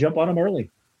 you got to jump on them early.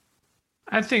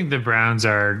 I think the Browns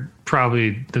are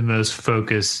probably the most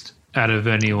focused out of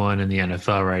anyone in the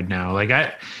NFL right now. Like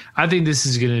I think this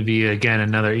is going to be, again,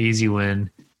 another easy win.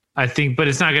 I think, but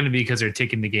it's not going to be because they're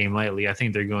taking the game lightly. I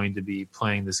think they're going to be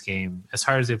playing this game as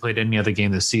hard as they played any other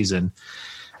game this season.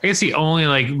 I guess the only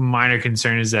minor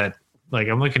concern is that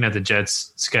I'm looking at the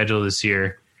Jets schedule this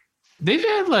year. They've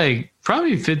had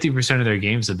probably 50% of their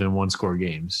games have been 1-score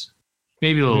games,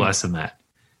 maybe a little less than that.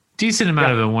 Decent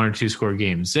amount of them 1 or 2 score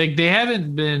games. They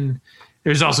haven't been.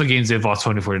 There's also games they've lost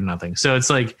 24-0. So it's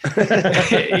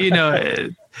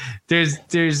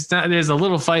there's a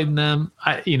little fight in them.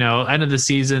 End of the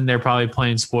season they're probably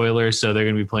playing spoilers, so they're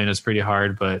going to be playing us pretty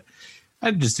hard. But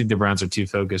I just think the Browns are too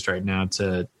focused right now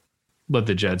to let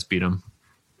the Jets beat them.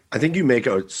 I think you make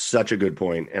such a good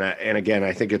point, and again,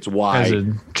 I think it's why as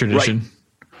a tradition.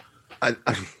 Right,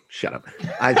 shut up.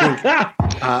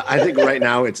 I think right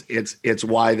now it's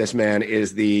why this man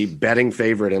is the betting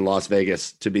favorite in Las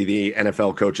Vegas to be the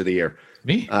NFL Coach of the Year.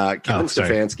 Me? Kevin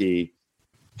Stefanski.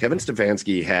 Kevin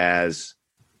Stefanski has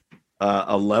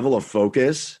a level of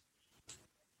focus.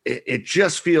 It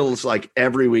just feels like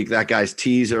every week that guy's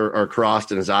T's are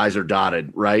crossed and his I's are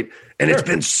dotted, right? And It's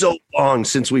been so long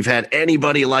since we've had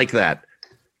anybody like that.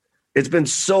 It's been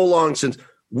so long since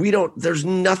there's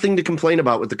nothing to complain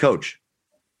about with the coach.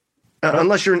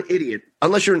 Unless you're an idiot.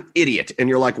 Unless you're an idiot and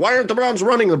you're like, why aren't the Browns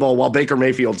running the ball while Baker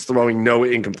Mayfield's throwing no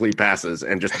incomplete passes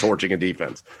and just torching a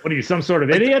defense? What are you, some sort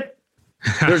of idiot?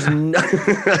 There's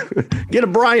get a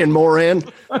Brian Moran.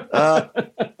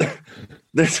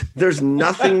 There's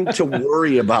nothing to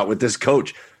worry about with this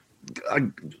coach.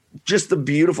 Just the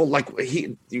beautiful,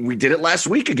 we did it last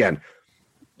week again.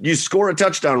 You score a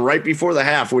touchdown right before the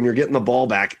half when you're getting the ball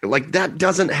back. That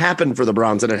doesn't happen for the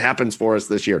Browns, and it happens for us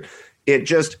this year.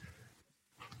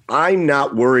 I'm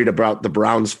not worried about the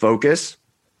Browns' focus.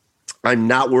 I'm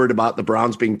not worried about the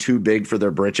Browns being too big for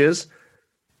their britches,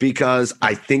 because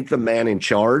I think the man in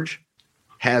charge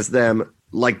has them,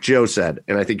 like Joe said,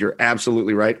 and I think you're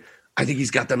absolutely right. I think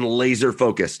he's got them laser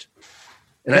focused.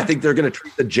 And I think they're going to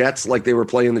treat the Jets like they were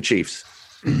playing the Chiefs.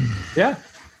 Yeah.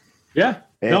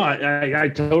 No,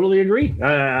 I totally agree.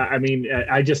 And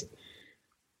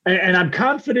I'm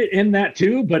confident in that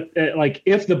too. But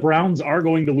if the Browns are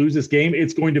going to lose this game,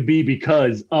 it's going to be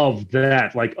because of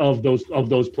that, of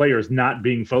those players not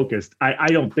being focused. I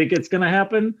don't think it's going to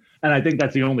happen, and I think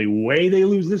that's the only way they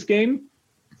lose this game.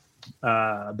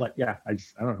 But yeah, I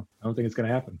don't know. I don't think it's going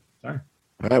to happen. Sorry.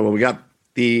 All right. Well, we got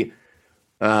the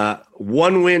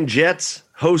 1-win Jets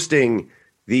hosting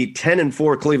the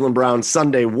 10-4 Cleveland Browns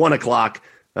Sunday,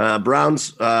 1:00.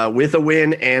 Browns with a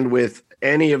win, and with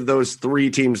any of those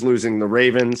three teams losing, the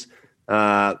Ravens,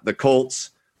 the Colts,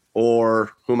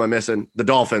 or who am I missing? The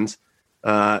Dolphins.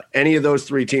 Any of those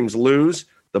three teams lose,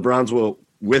 the Browns will,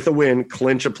 with a win,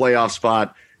 clinch a playoff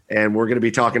spot. And we're going to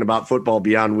be talking about football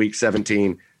beyond week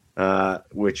 17,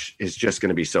 which is just going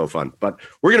to be so fun. But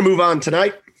we're going to move on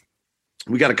tonight.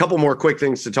 We got a couple more quick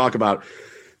things to talk about.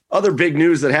 Other big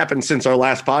news that happened since our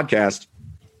last podcast.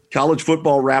 College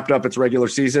football wrapped up its regular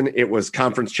season. It was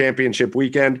conference championship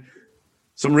weekend.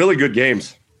 Some really good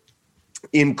games,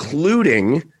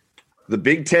 including the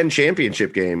Big Ten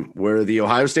championship game where the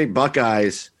Ohio State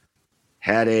Buckeyes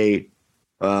had a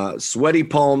sweaty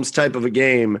palms type of a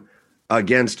game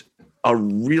against a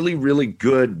really, really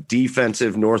good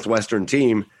defensive Northwestern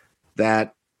team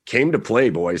that came to play,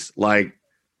 boys. Like,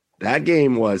 that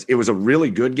game was a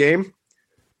really good game.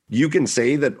 You can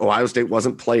say that Ohio State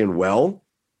wasn't playing well,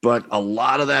 but a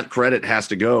lot of that credit has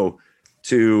to go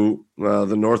to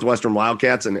the Northwestern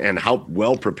Wildcats and how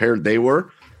well prepared they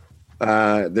were.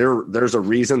 There's a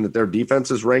reason that their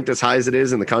defense is ranked as high as it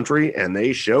is in the country, and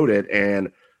they showed it.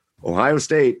 And Ohio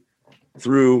State,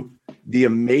 through the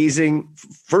amazing,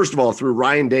 first of all, through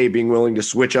Ryan Day being willing to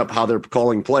switch up how they're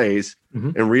calling plays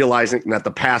and realizing that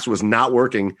the pass was not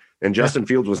working and Justin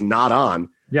Fields was not on,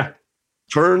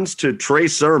 turns to Trey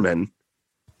Sermon,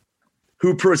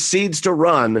 who proceeds to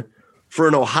run for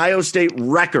an Ohio State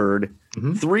record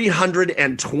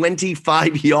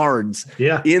 325 yards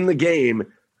in the game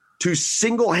to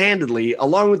single-handedly,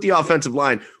 along with the offensive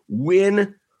line,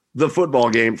 win the football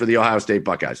game for the Ohio State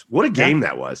Buckeyes. What a game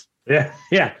that was. Yeah,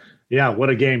 what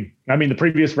a game. I mean, the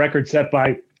previous record set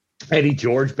by Eddie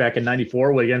George back in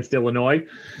 '94 against Illinois.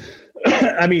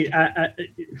 I mean,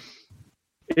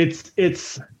 it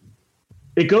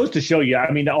goes to show you.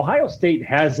 I mean, Ohio State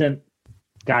hasn't.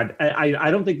 God,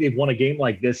 I don't think they've won a game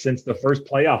like this since the first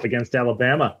playoff against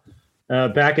Alabama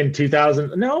back in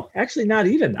 2000. No, actually, not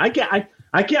even. I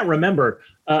can't remember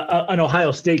an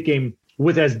Ohio State game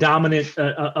with as dominant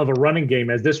of a running game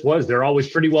as this was. They're always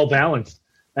pretty well balanced.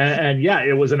 And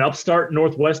it was an upstart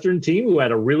Northwestern team who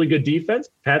had a really good defense.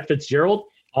 Pat Fitzgerald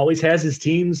always has his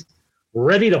teams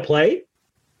ready to play.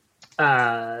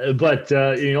 But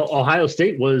Ohio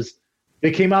State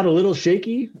they came out a little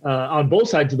shaky on both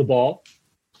sides of the ball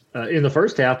in the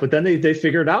first half, but then they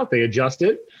figured it out. They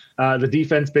adjusted.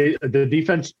 The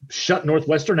defense shut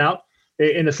Northwestern out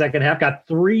in the second half, got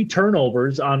 3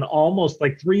 turnovers on almost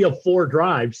like 3 of 4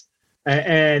 drives.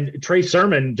 And Trey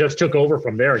Sermon just took over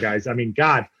from there, guys. I mean,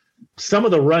 God, some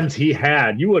of the runs he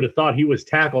had, you would have thought he was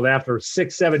tackled after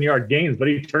 6-7 yard gains, but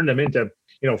he turned them into,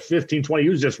 15, 20. He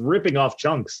was just ripping off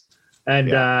chunks.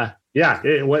 And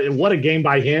what a game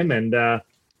by him. And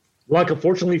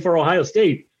unfortunately for Ohio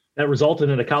State, that resulted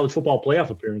in a college football playoff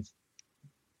appearance.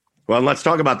 Well, let's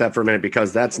talk about that for a minute,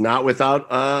 because that's not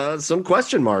without some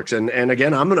question marks. And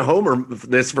again, I'm going to homer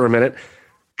this for a minute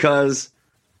because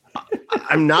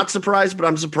I'm not surprised, but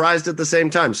I'm surprised at the same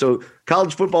time. So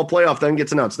college football playoff then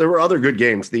gets announced. There were other good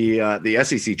games. The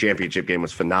SEC championship game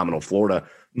was phenomenal. Florida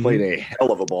played a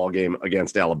hell of a ball game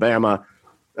against Alabama.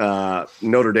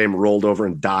 Notre Dame rolled over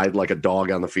and died like a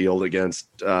dog on the field against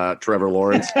Trevor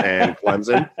Lawrence and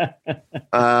Clemson.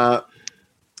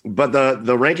 But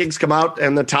the rankings come out,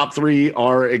 and the top 3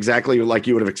 are exactly like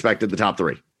you would have expected the top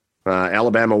 3.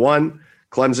 Alabama 1,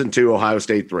 Clemson 2, Ohio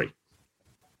State 3.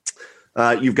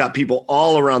 You've got people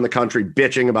all around the country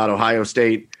bitching about Ohio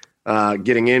State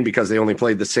getting in because they only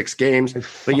played the 6 games.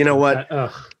 But you know what?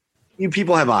 You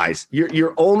people have eyes.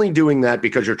 You're only doing that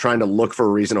because you're trying to look for a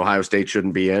reason Ohio State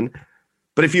shouldn't be in.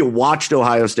 But if you watched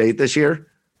Ohio State this year,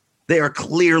 they are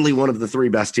clearly one of the 3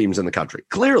 best teams in the country.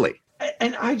 Clearly.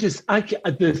 And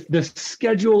the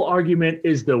schedule argument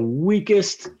is the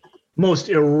weakest, most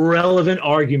irrelevant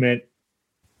argument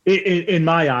in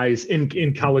my eyes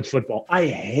in college football. I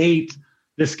hate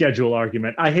the schedule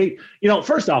argument. I hate,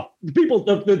 first off, people,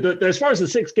 as far as the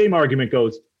 6-game argument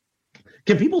goes,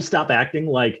 can people stop acting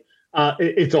like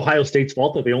it's Ohio State's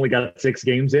fault that they only got 6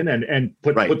 games in and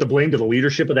put the blame to the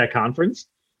leadership of that conference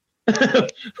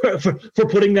for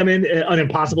putting them in an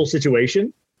impossible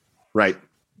situation? Right.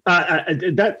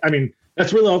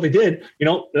 That's really all they did.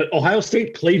 Ohio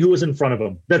State played who was in front of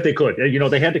them that they could.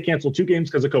 They had to cancel 2 games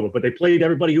because of COVID, but they played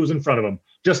everybody who was in front of them,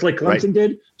 just like Clemson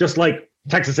did, just like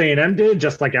Texas A&M did,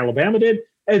 just like Alabama did.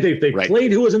 And they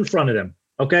played who was in front of them.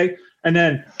 Okay, and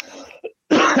then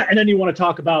you want to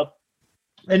talk about.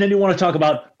 And then you want to talk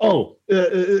about,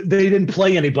 they didn't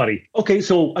play anybody. Okay,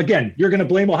 so again, you're going to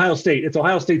blame Ohio State. It's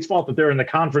Ohio State's fault that they're in the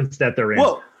conference that they're in.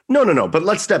 Well, no. But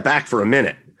let's step back for a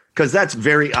minute, because that's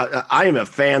very I am a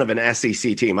fan of an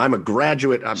SEC team. I'm a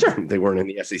graduate. Sure. They weren't in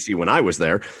the SEC when I was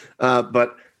there,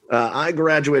 but I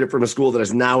graduated from a school that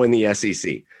is now in the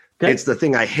SEC. Okay. It's the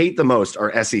thing I hate the most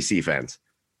are SEC fans.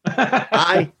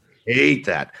 I hate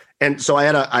that. And so I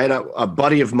had a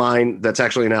buddy of mine that's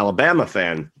actually an Alabama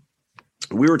fan.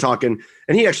 We were talking,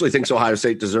 and he actually thinks Ohio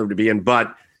State deserved to be in,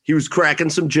 but he was cracking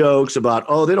some jokes about,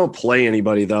 they don't play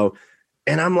anybody though.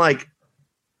 And I'm like,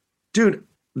 Dude,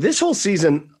 this whole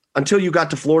season, until you got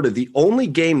to Florida, the only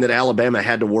game that Alabama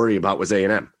had to worry about was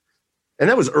A&M. And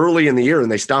that was early in the year,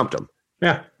 and they stomped them.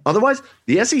 Yeah. Otherwise,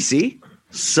 the SEC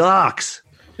sucks.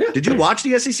 Yeah. Did you watch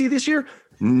the SEC this year?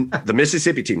 The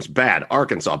Mississippi team's bad.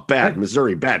 Arkansas, bad.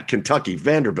 Missouri, bad. Kentucky,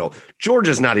 Vanderbilt.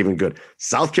 Georgia's not even good.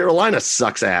 South Carolina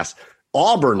sucks ass.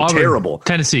 Auburn, terrible.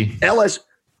 Tennessee.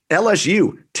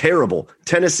 LSU, terrible.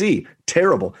 Tennessee,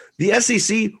 terrible. The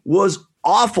SEC was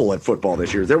awful at football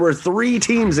this year. There were 3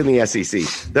 teams in the SEC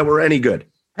that were any good.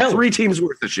 Hell, 3 teams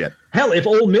worth of shit. Hell, if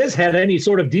Ole Miss had any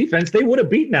sort of defense, they would have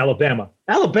beaten Alabama.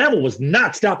 Alabama was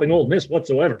not stopping Ole Miss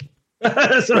whatsoever.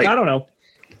 So right. I don't know.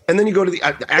 And then you go to the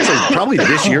actually probably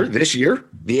this year,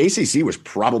 the ACC was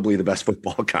probably the best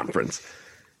football conference.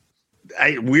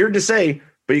 Weird to say,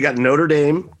 but you got Notre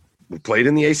Dame, who played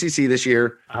in the ACC this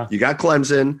year. You got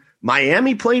Clemson.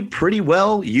 Miami played pretty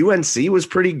well. UNC was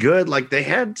pretty good. Like, they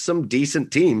had some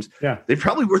decent teams. Yeah. They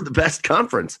probably were the best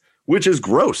conference, which is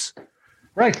gross.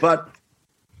 Right. But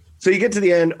so you get to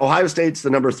the end. Ohio State's the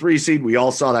number 3 seed. We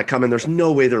all saw that coming. There's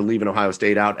no way they're leaving Ohio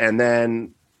State out. And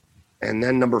then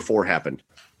number 4 happened.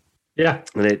 Yeah.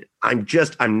 And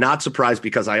I'm not surprised,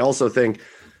 because I also think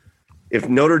if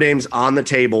Notre Dame's on the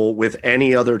table with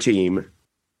any other team,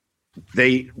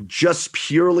 they just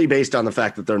purely based on the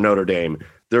fact that they're Notre Dame,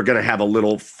 they're going to have a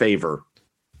little favor,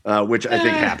 which I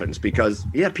think happens because,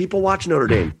 people watch Notre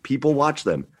Dame. People watch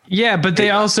them. Yeah, but they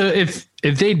also, if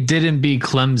they didn't beat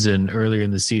Clemson earlier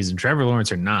in the season, Trevor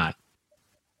Lawrence or not,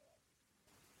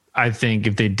 I think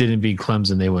if they didn't beat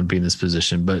Clemson, they wouldn't be in this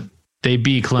position. But they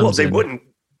beat Clemson. Well, they wouldn't,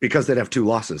 because they'd have 2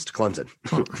 losses to Clemson.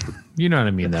 You know what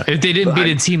I mean, though. If they didn't beat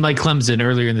a team like Clemson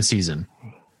earlier in the season.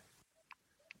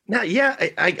 Now,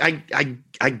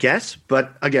 I guess,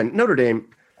 but again, Notre Dame.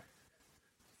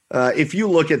 If you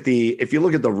look at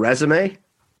the resume,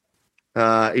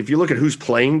 if you look at who's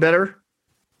playing better,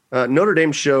 Notre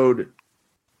Dame showed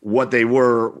what they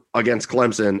were against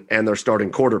Clemson and their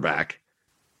starting quarterback.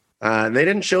 They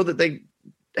didn't show that they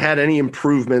had any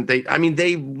improvement.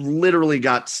 They literally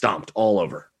got stomped all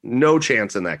over. No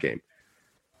chance in that game.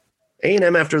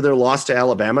 A&M, after their loss to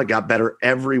Alabama, got better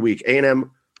every week.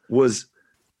 A&M was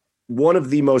one of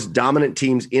the most dominant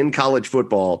teams in college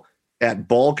football at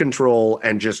ball control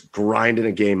and just grinding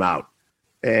a game out.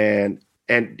 And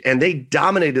they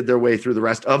dominated their way through the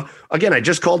rest of, again, I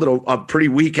just called it a pretty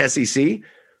weak SEC,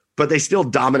 but they still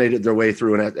dominated their way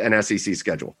through an SEC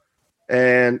schedule.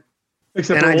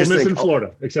 Except for Ole Miss in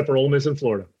Florida. Except for Ole Miss in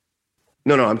Florida.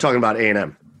 No, I'm talking about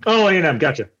A&M. Oh, A&M.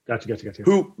 Gotcha.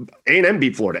 Who A&M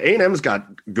beat Florida. A&M's got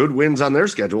good wins on their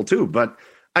schedule too, but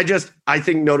I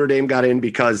think Notre Dame got in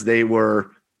because they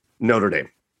were Notre Dame.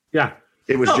 Yeah.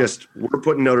 It was just, we're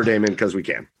putting Notre Dame in because we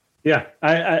can. Yeah,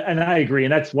 I agree.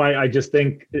 And that's why I just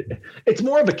think it's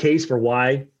more of a case for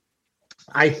why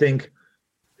I think,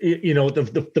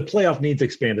 the playoff needs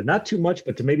expanded. Not too much,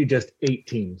 but to maybe just 8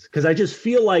 teams. Because I just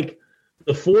feel like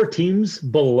the 4 teams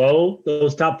below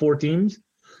those top 4 teams,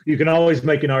 you can always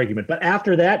make an argument. But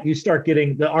after that,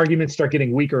 the arguments start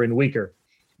getting weaker and weaker.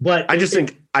 But I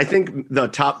think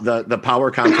the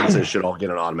power conferences should all get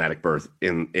an automatic berth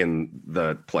in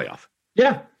the playoff.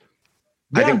 Yeah.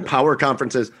 I think power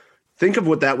conferences, think of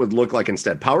what that would look like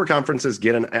instead. Power conferences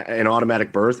get an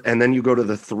automatic berth, and then you go to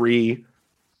the 3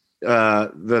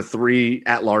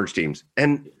 at-large teams,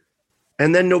 and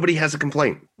then nobody has a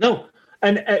complaint. No,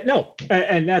 and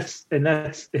that's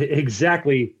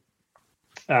exactly.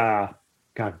 God,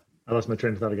 I lost my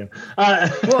train of thought again.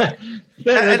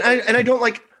 And I don't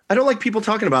like people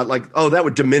talking about like, oh, that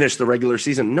would diminish the regular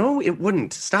season. No, it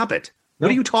wouldn't. Stop it. No.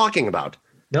 What are you talking about?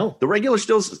 No, the regular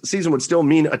season would still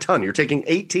mean a ton. You're taking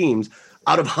 8 teams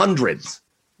out of hundreds.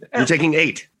 You're taking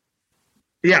 8.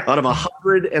 Yeah. Out of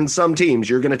 100 and some teams,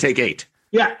 you're going to take 8.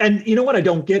 Yeah. And you know what I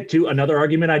don't get to? Another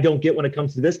argument I don't get when it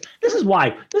comes to this. This is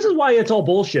why it's all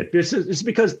bullshit. It's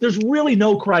because there's really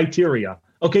no criteria.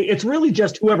 Okay. It's really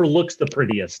just whoever looks the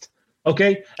prettiest.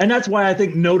 Okay. And that's why I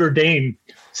think Notre Dame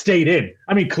stayed in.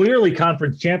 I mean, clearly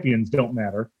conference champions don't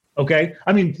matter. Okay.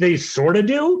 I mean, they sort of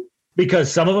do,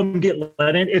 because some of them get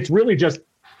let in. It's really just,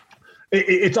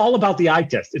 it's all about the eye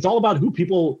test. It's all about who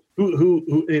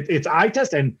it's eye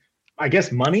test and I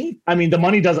guess money. I mean, the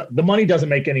money doesn't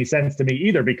make any sense to me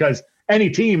either, because any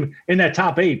team in that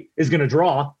top 8 is going to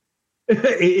draw,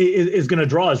 is going to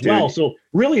draw as well. So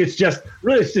really it's just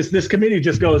this committee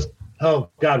just goes, oh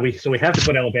God, we have to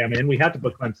put Alabama in. We have to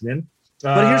put Clemson in.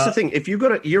 But here's the thing.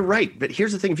 You're right. But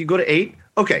here's the thing. If you go to 8,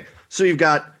 okay. So you've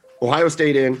got Ohio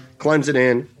State in, Clemson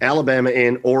in, Alabama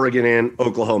in, Oregon in,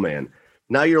 Oklahoma in.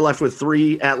 Now you're left with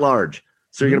 3 at large.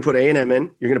 So you're going to put A&M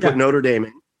in. You're going to put Notre Dame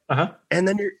in, and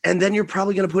then you're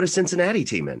probably going to put a Cincinnati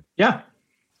team in. Yeah.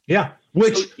 Yeah.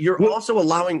 Which so you're also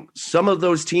allowing some of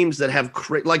those teams that have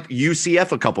like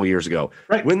UCF a couple years ago,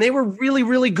 right, when they were really,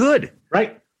 really good,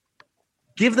 right?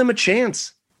 Give them a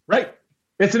chance. Right.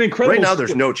 It's an incredible. Right now,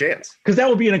 there's no chance, because that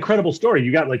would be an incredible story.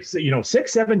 You got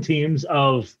 6, 7 teams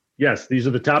of, yes, these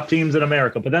are the top teams in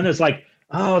America. But then there's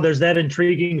there's that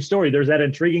intriguing story. There's that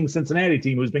intriguing Cincinnati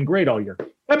team who's been great all year.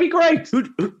 That'd be great. Who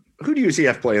do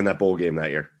UCF play in that bowl game that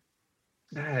year?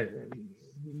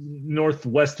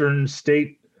 Northwestern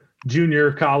State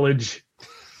Junior College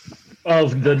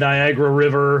of the Niagara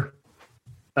River.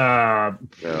 No.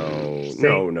 They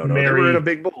were in a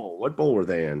big bowl. What bowl were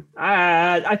they in?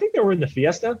 I think they were in the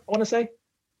Fiesta, I want to say.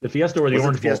 The Fiesta or the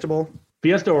Orange the Fiesta Bowl?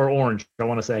 Fiesta or Orange, I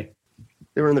want to say.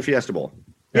 They were in the Fiesta Bowl.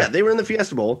 Yeah, they were in the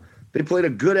Fiesta Bowl. They played a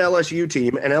good LSU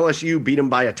team, and LSU beat them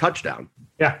by a touchdown.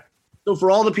 Yeah. So for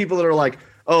all the people that are like,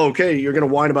 oh, okay, you're going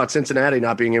to whine about Cincinnati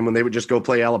not being in when they would just go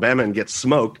play Alabama and get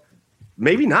smoked.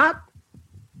 Maybe not.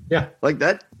 Yeah. Like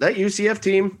that UCF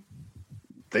team,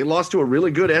 they lost to a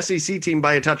really good SEC team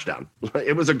by a touchdown.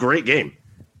 It was a great game.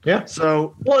 Yeah.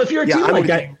 So, well, if you're a team like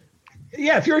that,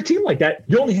 if you're a team like that,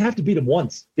 you only have to beat them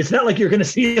once. It's not like you're going to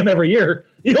see them every year.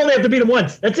 You only have to beat them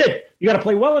once. That's it. You got to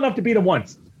play well enough to beat them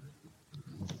once.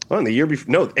 Well, in the year before,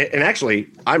 no, and actually,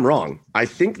 I'm wrong. I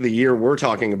think the year we're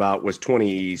talking about was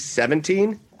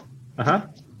 2017.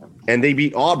 And they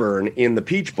beat Auburn in the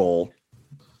Peach Bowl.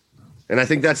 And I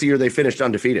think that's the year they finished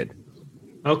undefeated.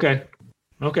 Okay.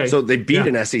 So they beat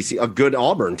an SEC, a good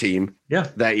Auburn team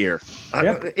that year.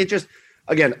 It just,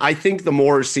 again, I think the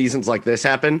more seasons like this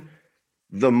happen,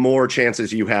 the more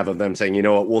chances you have of them saying, you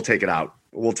know what, we'll take it out.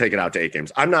 We'll take it out to 8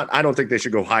 games. I don't think they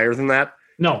should go higher than that.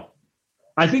 No.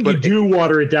 I think you do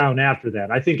water it down after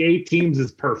that. I think 8 teams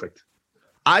is perfect.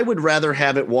 I would rather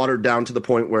have it watered down to the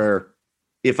point where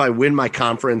if I win my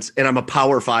conference and I'm a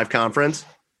Power 5 conference,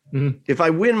 if I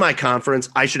win my conference,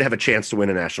 I should have a chance to win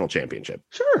a national championship.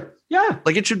 Sure. Yeah.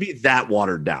 Like it should be that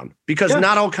watered down because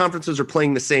not all conferences are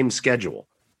playing the same schedule.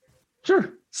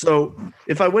 Sure. So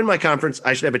if I win my conference,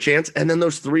 I should have a chance. And then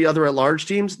those 3 other at-large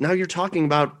teams, now you're talking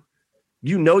about,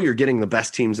 you're getting the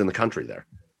best teams in the country there.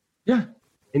 Yeah.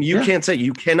 And you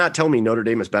cannot tell me Notre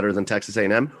Dame is better than Texas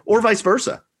A&M or vice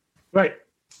versa. Right.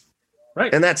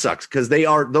 And that sucks because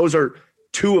those are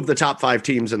 2 of the top 5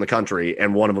 teams in the country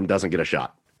and one of them doesn't get a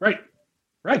shot.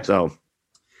 Right. So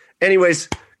anyways,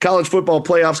 college football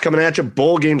playoffs coming at you.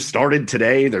 Bowl games started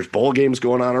today. There's bowl games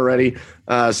going on already.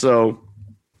 So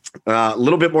a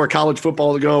little bit more college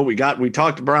football to go. We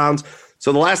talked to Browns.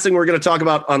 So the last thing we're going to talk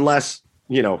about, unless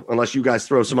you guys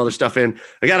throw some other stuff in,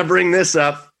 I got to bring this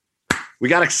up. We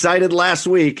got excited last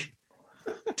week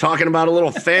talking about a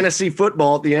little fantasy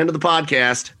football at the end of the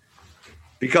podcast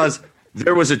because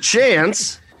there was a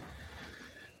chance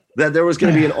that there was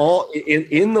going to be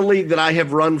in the league that I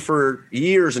have run for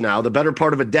years now, the better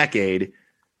part of a decade.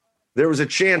 There was a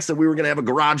chance that we were going to have a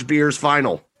Garage Beers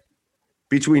final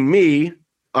between me,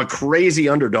 a crazy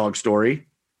underdog story,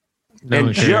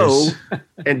 and Joe's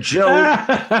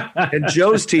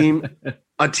team,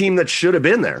 a team that should have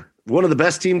been there. One of the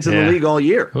best teams in the league all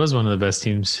year. It was one of the best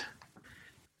teams.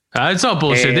 It's all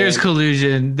bullshit. There's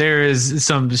collusion. There is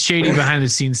some shady behind the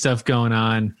scenes stuff going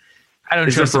on. I don't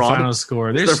trust the final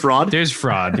score. There's fraud? There's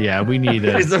fraud. Yeah, we need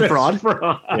it. Is there fraud?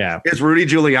 Yeah. Is Rudy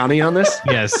Giuliani on this?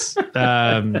 Yes.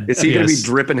 Is he going to be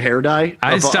dripping hair dye?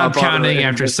 I stopped counting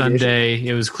after Sunday.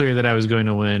 It was clear that I was going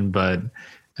to win, but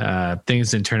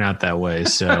things didn't turn out that way.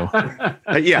 So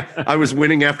I was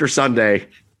winning after Sunday,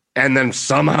 and then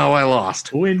somehow I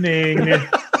lost. Winning.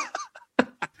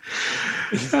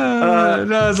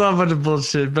 No, it's all a bunch of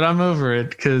bullshit, but I'm over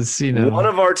it because, one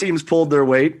of our teams pulled their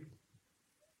weight,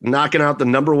 knocking out the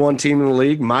number 1 team in the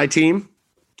league, my team,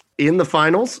 in the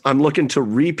finals. I'm looking to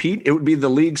repeat. It would be the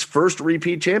league's first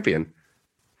repeat champion.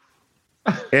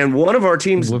 And one of our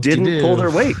teams didn't pull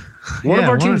their weight. One of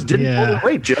our teams didn't pull their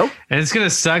weight, Joe. And it's going to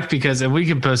suck because, and we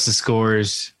can post the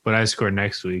scores, what I scored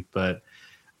next week, but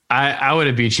I would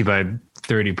have beat you by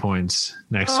 30 points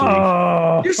next week.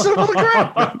 You're so full of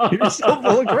crap. You're so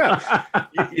full of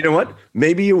crap. You know what?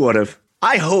 Maybe you would have.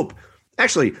 I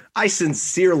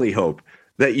sincerely hope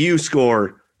that you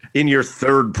score in your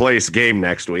 3rd place game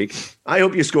next week. I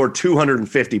hope you score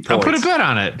 250 points. I'll put a bet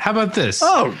on it. How about this?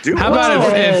 Oh, dude. How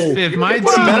about if my team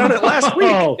bet on it last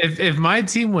week? If my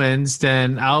team wins,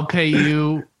 then I'll pay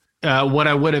you what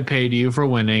I would have paid you for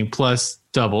winning plus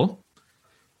double.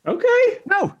 Okay.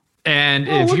 No. And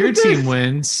if your team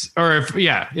wins, or if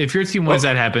your team wins,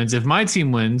 that happens. If my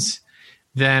team wins,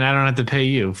 then I don't have to pay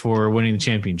you for winning the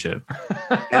championship.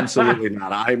 Absolutely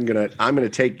not. I'm gonna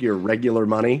take your regular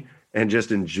money and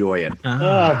just enjoy it.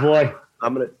 Oh boy.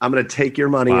 I'm gonna take your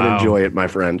money and enjoy it, my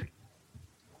friend.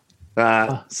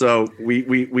 So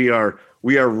we are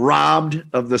robbed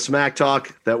of the smack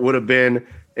talk that would have been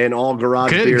an all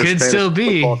garage beers. Could still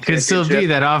be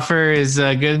that offer is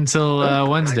good until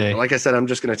Wednesday. Like I said, I'm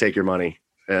just going to take your money.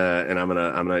 And I'm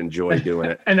gonna enjoy doing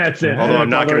it, and that's it. Although I'm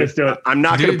not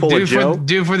gonna pull a Joe.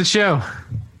 Do for the show.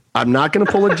 I'm not gonna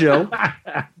pull a Joe.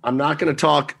 I'm not gonna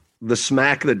talk the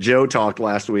smack that Joe talked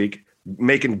last week,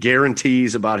 making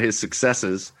guarantees about his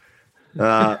successes.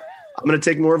 I'm gonna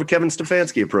take more of a Kevin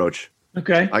Stefanski approach.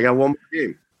 Okay. I got one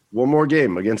more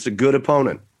game against a good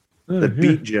opponent that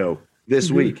beat Joe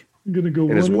this week. I'm gonna go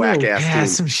in his whack ass team.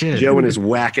 Some shit. Joe and his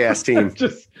whack ass team.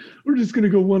 We're just gonna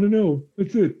go 1-0.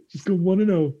 That's it. Just go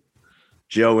 1-0.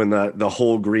 Joe and the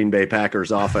whole Green Bay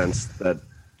Packers offense that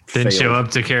didn't show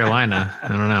up to Carolina. I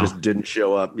don't know. Just didn't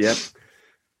show up. Yep.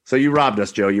 So you robbed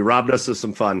us, Joe. You robbed us of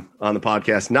some fun on the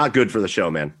podcast. Not good for the show,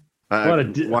 man. I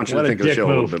want you to think of the show a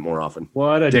little bit more often.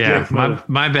 What a dick move.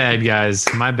 My bad, guys.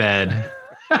 My bad.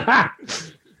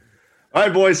 All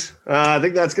right, boys. I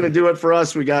think that's going to do it for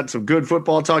us. We got some good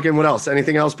football talking. What else?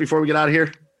 Anything else before we get out of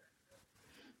here?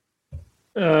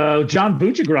 John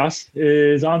Bucci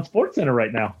is on SportsCenter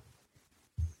right now.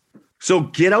 So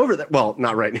get over that. Well,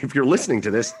 not right. If you're listening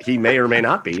to this, he may or may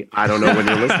not be. I don't know when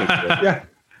you're listening to it. Yeah.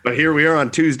 But here we are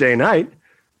on Tuesday night,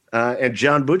 and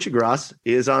John Bucci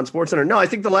is on SportsCenter. No, I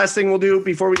think the last thing we'll do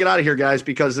before we get out of here, guys,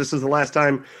 because this is the last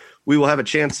time we will have a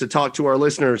chance to talk to our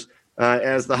listeners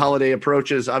as the holiday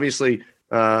approaches. Obviously,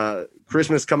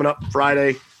 Christmas coming up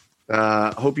Friday.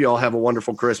 Hope you all have a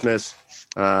wonderful Christmas.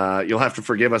 You'll have to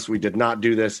forgive us. We did not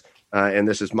do this, and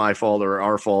this is my fault or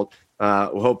our fault. We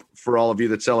hope for all of you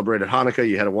that celebrated Hanukkah,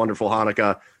 you had a wonderful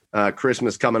Hanukkah.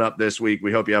 Christmas coming up this week.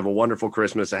 We hope you have a wonderful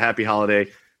Christmas, a happy holiday.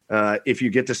 If you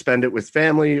get to spend it with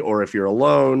family or if you're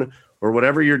alone or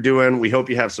whatever you're doing, we hope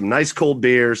you have some nice cold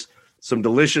beers, some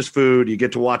delicious food. You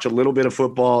get to watch a little bit of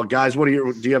football. Guys, do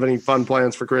you have any fun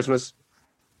plans for Christmas?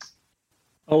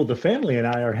 Oh, the family and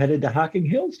I are headed to Hocking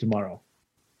Hills tomorrow.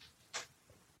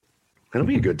 That'll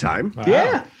be a good time. Wow.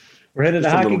 Yeah. We're headed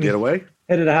Just to a little getaway.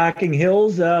 Headed to Hocking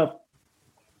Hills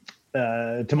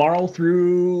tomorrow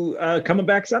through coming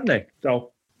back Sunday.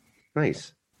 So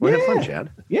nice. Well, have fun,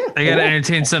 Chad. Yeah. I got to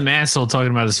entertain some asshole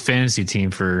talking about his fantasy team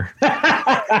for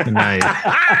the night.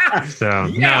 So,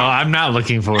 no, I'm not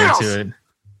looking forward to it.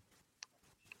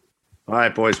 All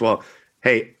right, boys. Well,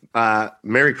 hey,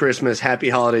 Merry Christmas. Happy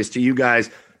holidays to you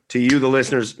guys. To you, the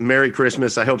listeners, Merry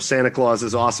Christmas. I hope Santa Claus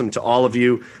is awesome to all of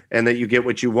you and that you get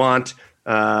what you want.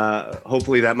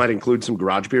 Hopefully that might include some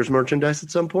Garage Beers merchandise at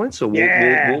some point. So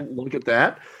we'll look at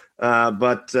that.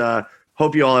 But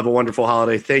hope you all have a wonderful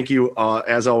holiday. Thank you,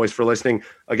 as always, for listening.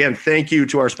 Again, thank you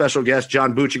to our special guest,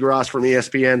 John Bucci from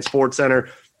ESPN SportsCenter.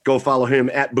 Go follow him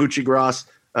at Bucci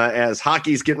as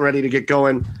hockey's getting ready to get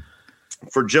going.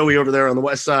 For Joey over there on the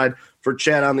west side, for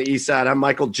Chad on the east side, I'm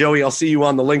Michael. Joey, I'll see you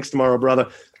on the links tomorrow, brother.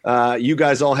 You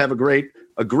guys all have a great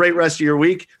rest of your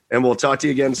week, and we'll talk to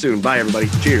you again soon. Bye, everybody.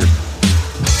 Cheers.